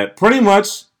is that pretty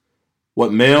much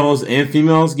what males and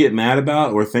females get mad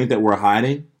about or think that we're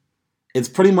hiding, it's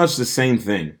pretty much the same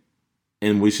thing,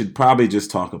 and we should probably just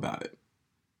talk about it.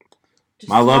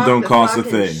 My love don't cost a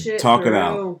thing. Talk it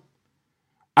out.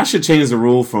 I should change the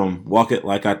rule from walk it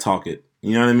like I talk it.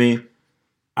 You know what I mean?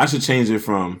 I should change it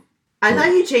from... I thought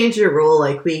you changed your rule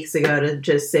like weeks ago to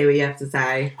just say what you have to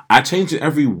say. I change it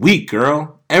every week,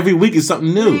 girl. Every week is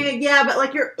something new. Yeah, but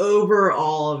like your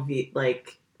overall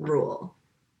like rule.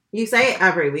 You say it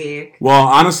every week. Well,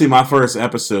 honestly, my first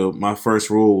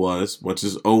rule was, which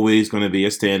is always going to be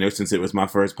a standard since it was my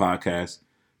first podcast,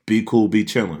 be cool, be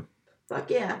chilling.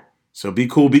 Fuck yeah. So be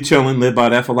cool, be chilling, live by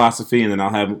that philosophy, and then I'll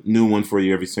have a new one for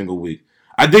you every single week.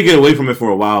 I did get away from it for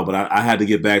a while, but I had to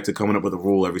get back to coming up with a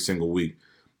rule every single week.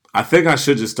 I think I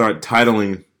should just start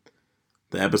titling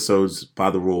the episodes by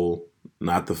the rule,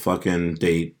 not the fucking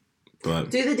date. But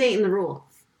do the date and the rule.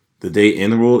 The date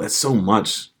and the rule? That's so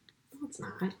much. No, it's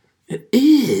not. It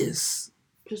is.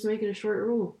 Just make it a short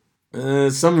rule.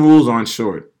 Some rules aren't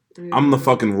short. I'm the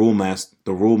fucking rule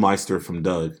meister from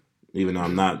Doug. Even though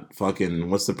I'm not fucking,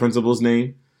 what's the principal's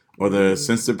name? Or the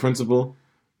sensitive principal?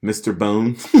 Mr.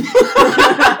 Bone.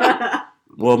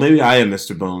 Well, maybe I am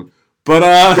Mr. Bone.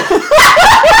 But,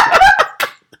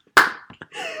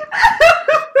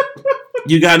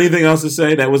 you got anything else to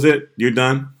say? That was it? You're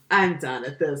done? I'm done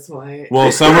at this point.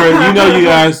 Well, Summer, you know you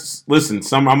guys... Listen,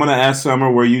 Summer, I'm going to ask Summer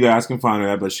where you guys can find her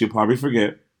at, but she'll probably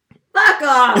forget. Fuck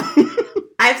off!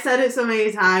 I've said it so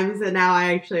many times that now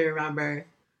I actually remember.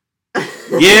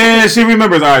 Yeah, she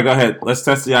remembers. All right, go ahead. Let's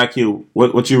test the IQ.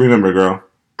 What you remember, girl?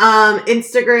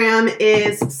 Instagram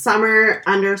is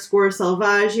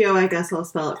summer_Salvaggio. I guess I'll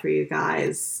spell it for you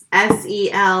guys.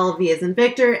 SELV as in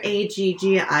Victor,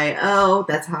 AGGIO.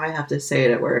 That's how I have to say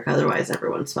it at work. Otherwise,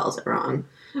 everyone spells it wrong.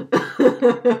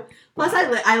 Plus,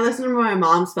 I listen to my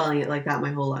mom spelling it like that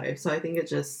my whole life, so I think it's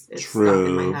stuck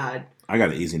in my head. I got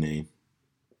an easy name.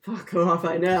 Fuck off,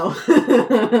 I know.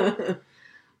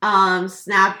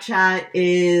 Snapchat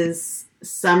is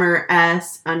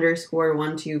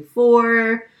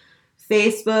SummerS_124.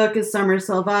 Facebook is Summer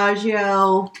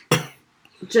Salvaggio.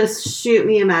 Just shoot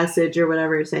me a message or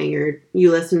whatever saying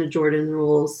you listen to Jordan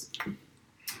Rules,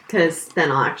 because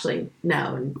then I'll actually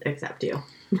know and accept you.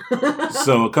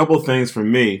 So a couple things for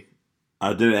me.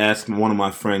 I did ask one of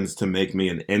my friends to make me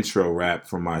an intro rap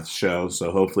for my show,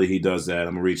 so hopefully he does that.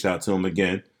 I'm going to reach out to him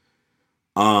again.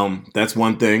 That's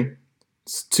one thing.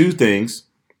 Two things.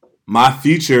 My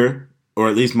future, or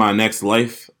at least my next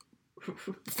life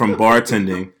from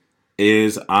bartending,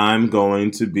 is I'm going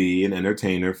to be an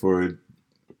entertainer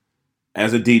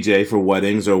as a DJ for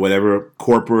weddings or whatever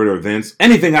corporate or events,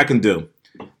 anything I can do.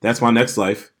 That's my next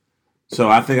life. So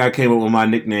I think I came up with my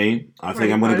nickname. I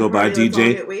think I'm going to go by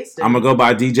DJ. I'm going to go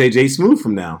by DJ J Smooth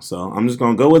from now. So I'm just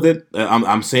going to go with it.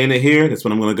 I'm saying it here. That's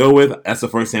what I'm going to go with. That's the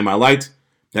first name I liked.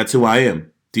 That's who I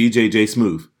am. DJ J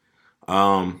Smooth.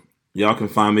 Y'all can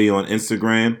find me on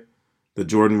Instagram, The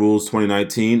Jordan Rules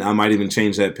 2019. I might even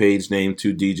change that page name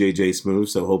to DJ J Smooth,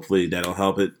 so hopefully that'll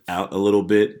help it out a little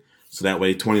bit. So that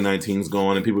way 2019 is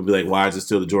gone and people will be like, why is it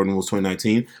still The Jordan Rules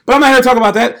 2019? But I'm not here to talk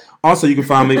about that. Also, you can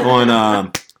find me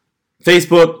on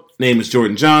Facebook. Name is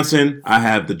Jordan Johnson. I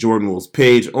have the Jordan Rules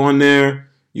page on there.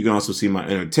 You can also see my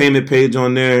entertainment page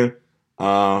on there.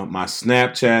 My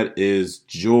Snapchat is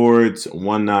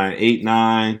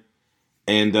Jords1989.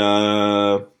 And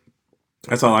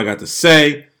that's all I got to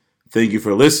say. Thank you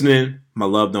for listening. My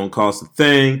love don't cost a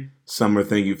thing. Summer,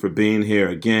 thank you for being here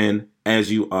again,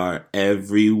 as you are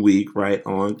every week, right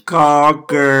on call,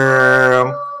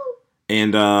 girl.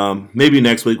 And maybe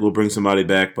next week we'll bring somebody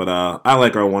back, but I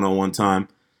like our one-on-one time.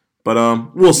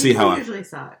 But we'll see how I usually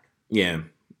suck. Yeah.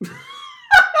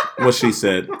 What she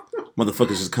said.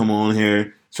 Motherfuckers just come on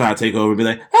here, try to take over, be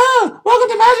like, oh, welcome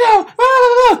to my show.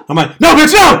 I'm like, no,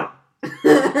 bitch, no! All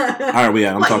right, we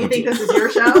at? I'm What, talking you think to this is your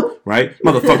show? right?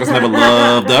 Motherfuckers never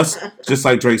loved us. Just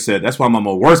like Drake said. That's why I'm on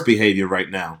my worst behavior right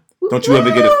now. Don't you ever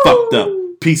get it fucked up.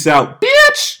 Peace out,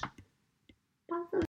 bitch.